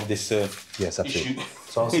bottom of this yes, absolutely. issue.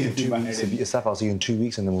 So I'll see you in 2 weeks. Yourself, I'll see you in 2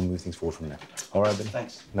 weeks and then we'll move things forward from there. All right, then?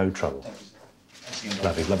 Thanks. No trouble. Thank you.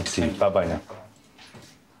 Lovely. Lovely to see you. Bye-bye now.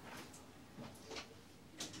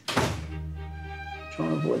 Trying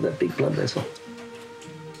to avoid that big blood vessel.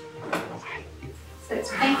 So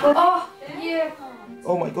it's painful. Oh, yeah.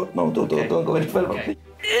 Oh my God, no, don't go any further,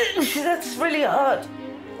 please. That's really hard.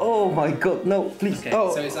 Oh my God, no, please. Okay,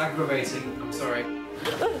 oh. so it's aggravating. I'm sorry.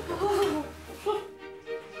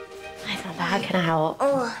 How can I help?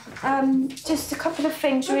 Oh, just a couple of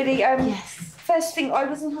things, really. Yes. First thing, I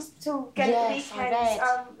was in hospital again Yes, at I the weekend.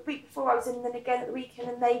 read. The week before I was in, then again at the weekend,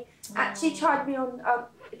 and they actually tried me on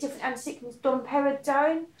different antihistamines,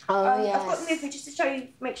 domperidone. Oh, yes. I've got them with me just to show you,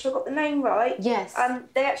 make sure I got the name right. Yes.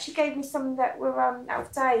 They actually gave me some that were out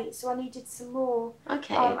of date, so I needed some more.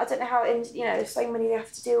 Okay. I don't know how it ended, there's so many they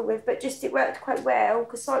have to deal with, but just it worked quite well,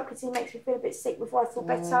 because cyclotine makes me feel a bit sick before I feel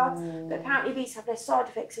better. But apparently these have their side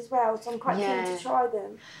effects as well, so I'm quite keen to try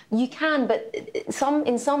them. You can, but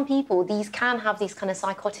in some people, these can have these kind of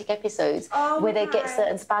psychotic episodes where they get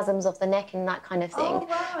certain spasms of the neck and that kind of thing.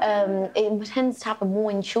 It tends to happen more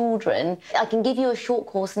in children. I can give you a short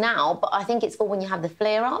course now, but I think it's for when you have the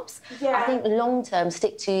flare-ups. Yeah. I think long-term,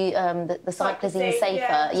 stick to the cyclozine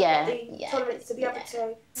safer. Tolerance to the other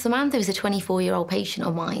two. Samantha is a 24-year-old patient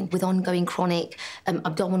of mine with ongoing chronic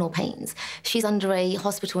abdominal pains. She's under a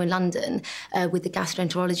hospital in London with the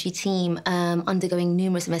gastroenterology team undergoing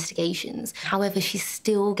numerous investigations. However, she's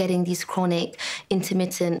still getting these chronic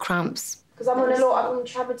intermittent cramps. Because I'm on a lot, I'm on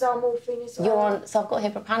tramadol, morphine as well. So I've got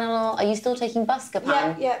hypropranolol. Are you still taking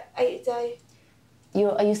Buscopan? Yeah, 8 a day.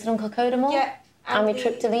 Are you still on cocodamol? Yeah.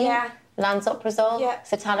 Amitriptyline? Yeah. lansoprazole,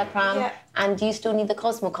 citalopram, and do you still need the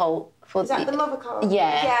Cosmocolt? Is that the Movicol?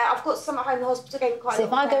 Yeah. Yeah, I've got some at home in the hospital gave me quite a lot.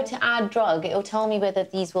 So if I go to add drug, it'll tell me whether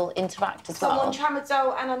these will interact as well. I'm on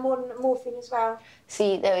tramadol and I'm on morphine as well.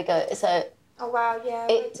 See, there we go. So. Oh wow, yeah.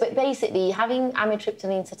 But basically, having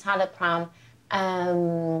amitriptyline, citalopram,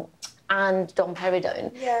 and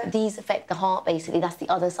domperidone, these affect the heart. Basically, that's the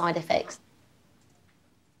other side effects.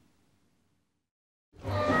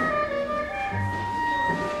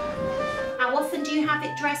 How often do you have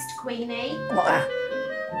it dressed, Queenie?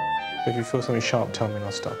 If you feel something sharp, tell me and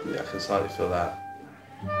I'll stop. Yeah, I can slightly feel that.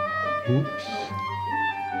 Oops.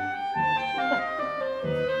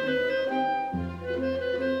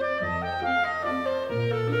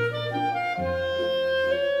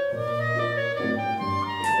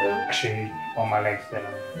 Actually, on my legs then.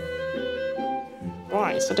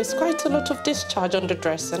 Right, so there's quite a lot of discharge under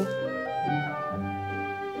dressing.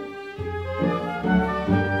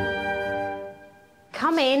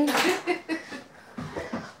 Come in.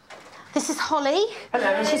 This is Holly.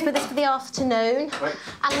 Hello. She's with us for the afternoon. Right.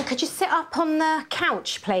 Alan, could you sit up on the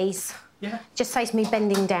couch, please? Yeah. Just saves me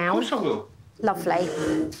bending down. Of course I will. Lovely.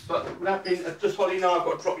 But without being, just Holly, now I've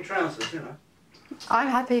got to drop your trousers, you know. I'm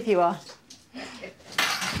happy if you are.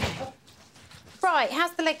 Right,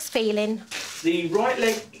 how's the legs feeling? The right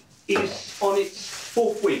leg is on its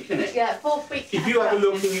 4th week, isn't it? Yeah, 4th week. If you have a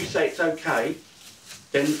look and you say it's OK,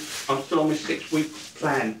 then I'm still on my 6-week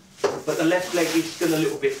plan. But the left leg is still a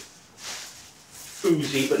little bit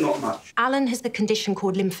oozy, but not much. Alan has the condition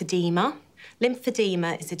called lymphedema.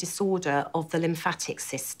 Lymphedema is a disorder of the lymphatic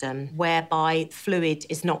system whereby fluid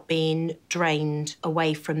is not being drained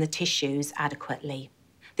away from the tissues adequately.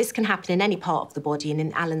 This can happen in any part of the body, and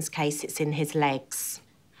in Alan's case, it's in his legs.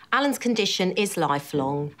 Alan's condition is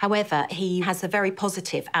lifelong. However, he has a very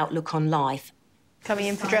positive outlook on life. Coming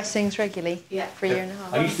in for dressings regularly? Yeah. For a year and a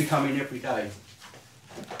half? I used to come in every day.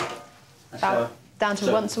 Down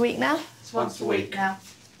to once a week now? It's once a week now.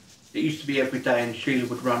 It used to be every day, and Sheila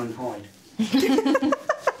would run and hide.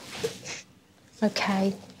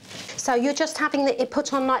 OK. So you're just having it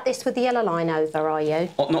put on like this with the yellow line over, are you?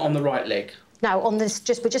 Not on the right leg. No, on this.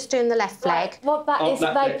 We're just doing the left leg. What that is,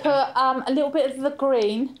 they put a little bit of the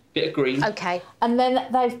green. Bit of green. OK. And then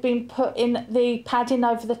they've been putting the padding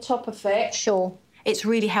over the top of it. Sure. It's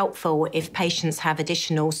really helpful if patients have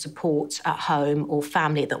additional support at home or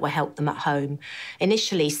family that will help them at home.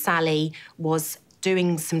 Initially, Sally was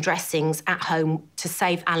doing some dressings at home to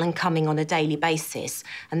save Alan coming on a daily basis.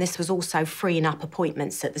 And this was also freeing up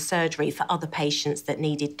appointments at the surgery for other patients that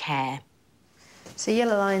needed care. So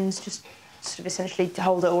yellow lines just sort of essentially to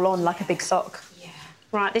hold it all on like a big sock. Yeah.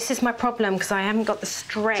 Right, this is my problem because I haven't got the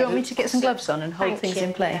strength. Do you want me to get some gloves on and hold things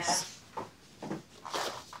in place? Yeah.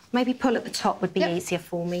 Maybe pull at the top would be easier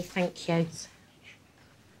for me, thank you.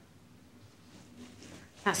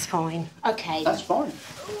 That's fine. OK. That's fine.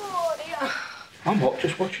 Oh, dear. I'm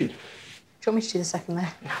just watching. Do you want me to do the second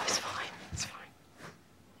there? No, it's fine. It's fine.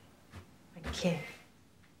 Thank you.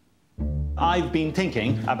 I've been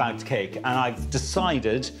thinking about cake, and I've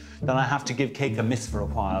decided that I have to give cake a miss for a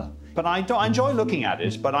while. But I enjoy looking at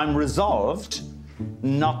it, but I'm resolved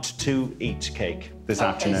not to eat cake this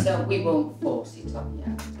afternoon. So we won't force it on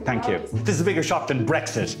you. Thank you. This is a bigger shock than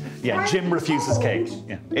Brexit. Yeah, Jim refuses cake.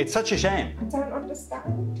 Yeah. It's such a shame. I don't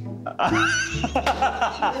understand.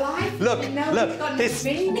 Look,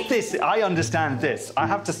 this, I understand this. I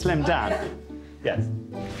have to slim down. Yes.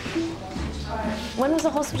 When was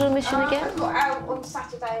the hospital admission again? I got out on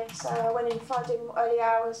Saturday, so I went in Friday early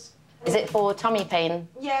hours. Is it for tummy pain?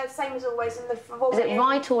 Yeah, same as always. In the Is it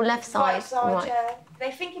right or left side? Right side, right. yeah. They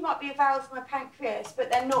think it might be a valve for my pancreas, but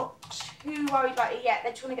they're not too worried about it yet.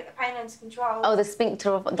 They're trying to get the pain under control. Oh, the sphincter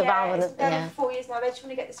of the valve. It's been going for 4 years now. They're trying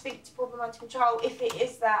to get the sphincter problem under control. If it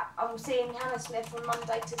is that, I'm seeing Hannah Smith on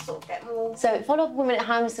Monday to sort of get more. So follow-up women at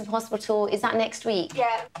Hammersmith Hospital, is that next week?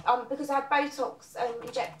 Yeah, because I had Botox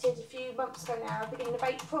injected a few months ago now, beginning of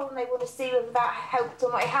April, and they want to see whether that helped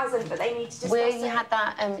or not. It hasn't, but they need to discuss Where you had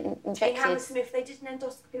that injected? In Hammersmith, they did an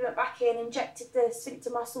endoscopy, went back in, injected the sphincter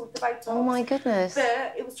muscle with the Botox. Oh my goodness. But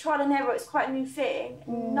it was trial and error, it's quite a new thing.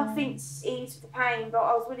 Nothing's eased with the pain, but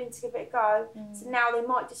I was willing to give it a go. So now they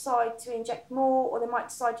might decide to inject more, or they might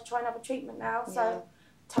decide to try another treatment now. So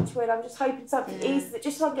touch wood, I'm just hoping something eases it,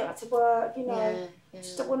 just so I can get back to work, you know. I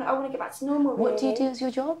want to get back to normal, What do you really. do as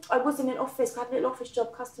your job? I was in an office, I had a little office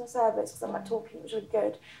job, customer service, because I like talking, it was really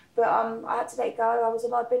good. But I had to let it go. I was a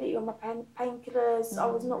liability on my painkillers. I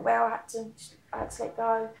was not well, I had to let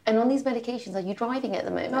go. And on these medications, are you driving at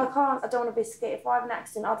the moment? No, I can't. I don't want to be scared. If I have an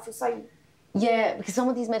accident, I'd feel so Yeah, because some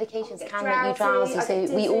of these medications can make you drowsy,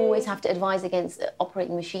 so we always have to advise against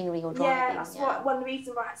operating machinery or driving. Yeah, that's one of the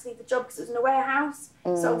reasons why I had to leave the job, because it was in a warehouse.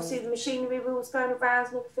 So obviously the machinery was going around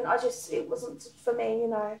and everything. It wasn't for me, you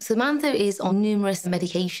know. Samantha is on numerous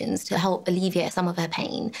medications to help alleviate some of her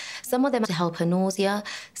pain. Some of them are to help her nausea,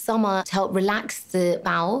 some are to help relax the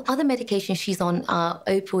bowel. Other medications she's on are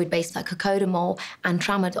opioid-based, like cocodamol and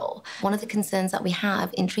tramadol. One of the concerns that we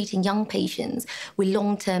have in treating young patients with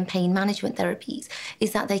long-term pain management therapies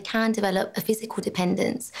is that they can develop a physical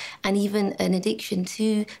dependence and even an addiction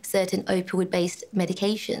to certain opioid-based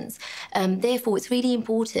medications. Therefore, it's really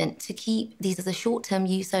important to keep these as a short-term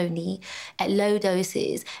use only at low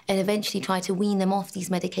doses and eventually try to wean them off these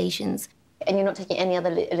medications. And you're not taking any other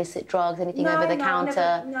illicit drugs, anything over the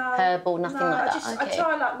counter, herbal, nothing like that? I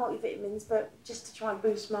try like multivitamins, but just to try and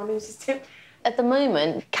boost my immune system. At the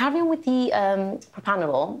moment, carry on with the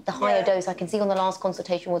propranolol, the higher dose. I can see on the last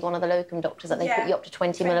consultation with one of the locum doctors that they put you up to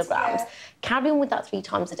 20 milligrams. Carry on with that 3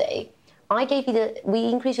 times a day. I gave you we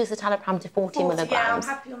increased your citalopram to 40 milligrams. Yeah, I'm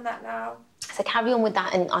happy on that now. So carry on with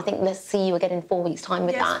that, and I think let's see you again in 4 weeks' time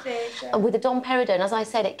with that. Please, With the domperidone, as I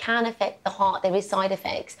said, it can affect the heart. There is side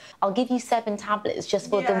effects. I'll give you 7 tablets just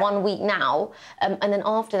for the 1 week now, and then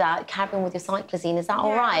after that, carry on with your cyclizine. Is that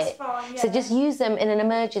all right? That's fine, So just use them in an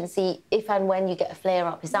emergency if and when you get a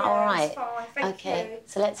flare-up. Is that all right? That's fine. Thank you.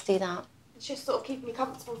 So let's do that. It's just sort of keeping me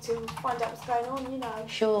comfortable to find out what's going on, you know.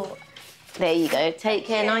 Sure. There you go. Take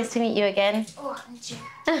care. Nice to meet you again. Oh, thank you.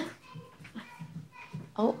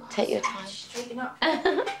 Oh, take your time. Straighten up.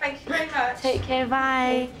 Thank you very much. Take care.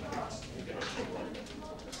 Bye.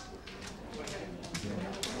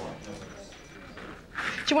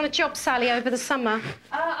 Do you want a job, Sally, over the summer?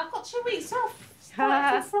 I've got 2 weeks off.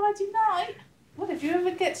 Starting Friday night. What if you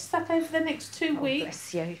ever get stuck over the next 2 weeks?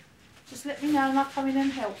 Bless you. Just let me know and I'll come in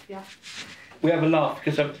and help you. We have a laugh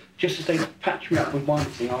because just as they patch me up with one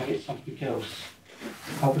thing, I get something else.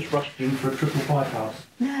 I was rushed in for a triple bypass.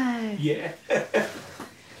 No. Yeah.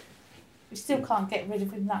 We still can't get rid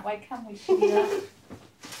of him that way, can we? Yeah,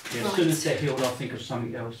 as soon as they're healed, I'll think of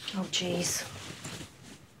something else. Oh, jeez.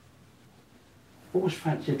 Always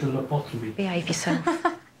fancied a lobotomy. Behave yourself.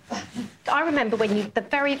 I remember when the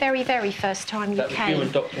very, very, very first time you came. That was you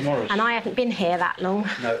and Dr. Morris. And I haven't been here that long.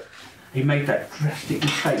 No. He made that drastic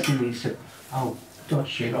mistake, didn't he? He said, oh,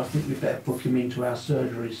 dodge it, I think we better book him into our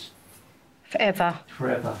surgeries. Forever.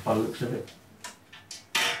 Forever, by the looks of it.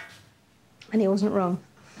 And he wasn't wrong.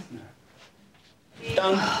 No.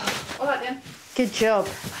 Done. All right then. Good job.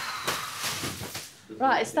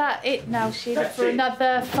 Right, is that it now, Sheila, That's for it.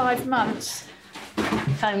 another 5 months?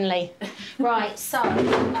 If only. Right, so,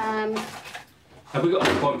 Have we got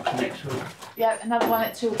an appointment for next week? Yeah, another one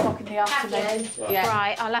at 2 o'clock in the afternoon. Yeah.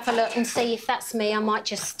 Right, I'll have a look and see if that's me. I might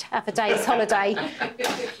just have a day's holiday.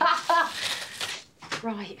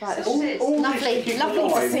 Right. Lovely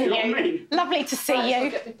to see you. Lovely to see you.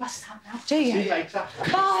 Get the bus down now. Do you? See you later.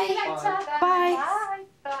 Bye. Bye.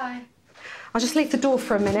 Bye. I'll just leave the door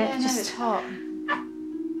for a minute. Yeah, no, it's hot.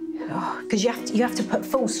 Because you have to put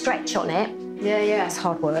full stretch on it. Yeah. It's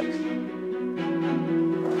hard work.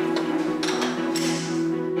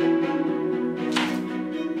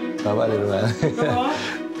 Bye-bye, little man.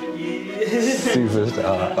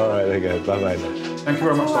 Superstar. All right, there you go. Bye-bye now. Thank you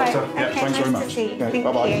very much, All right. Doctor. Yeah, Okay, thanks nice very to much. see you. Yeah, Thank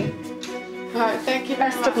bye-bye. you. All right, thank you.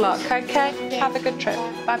 Best of luck, okay? Have a good trip.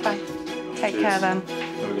 Bye-bye. Take care then.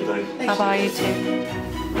 Have a good day. Bye-bye, you too.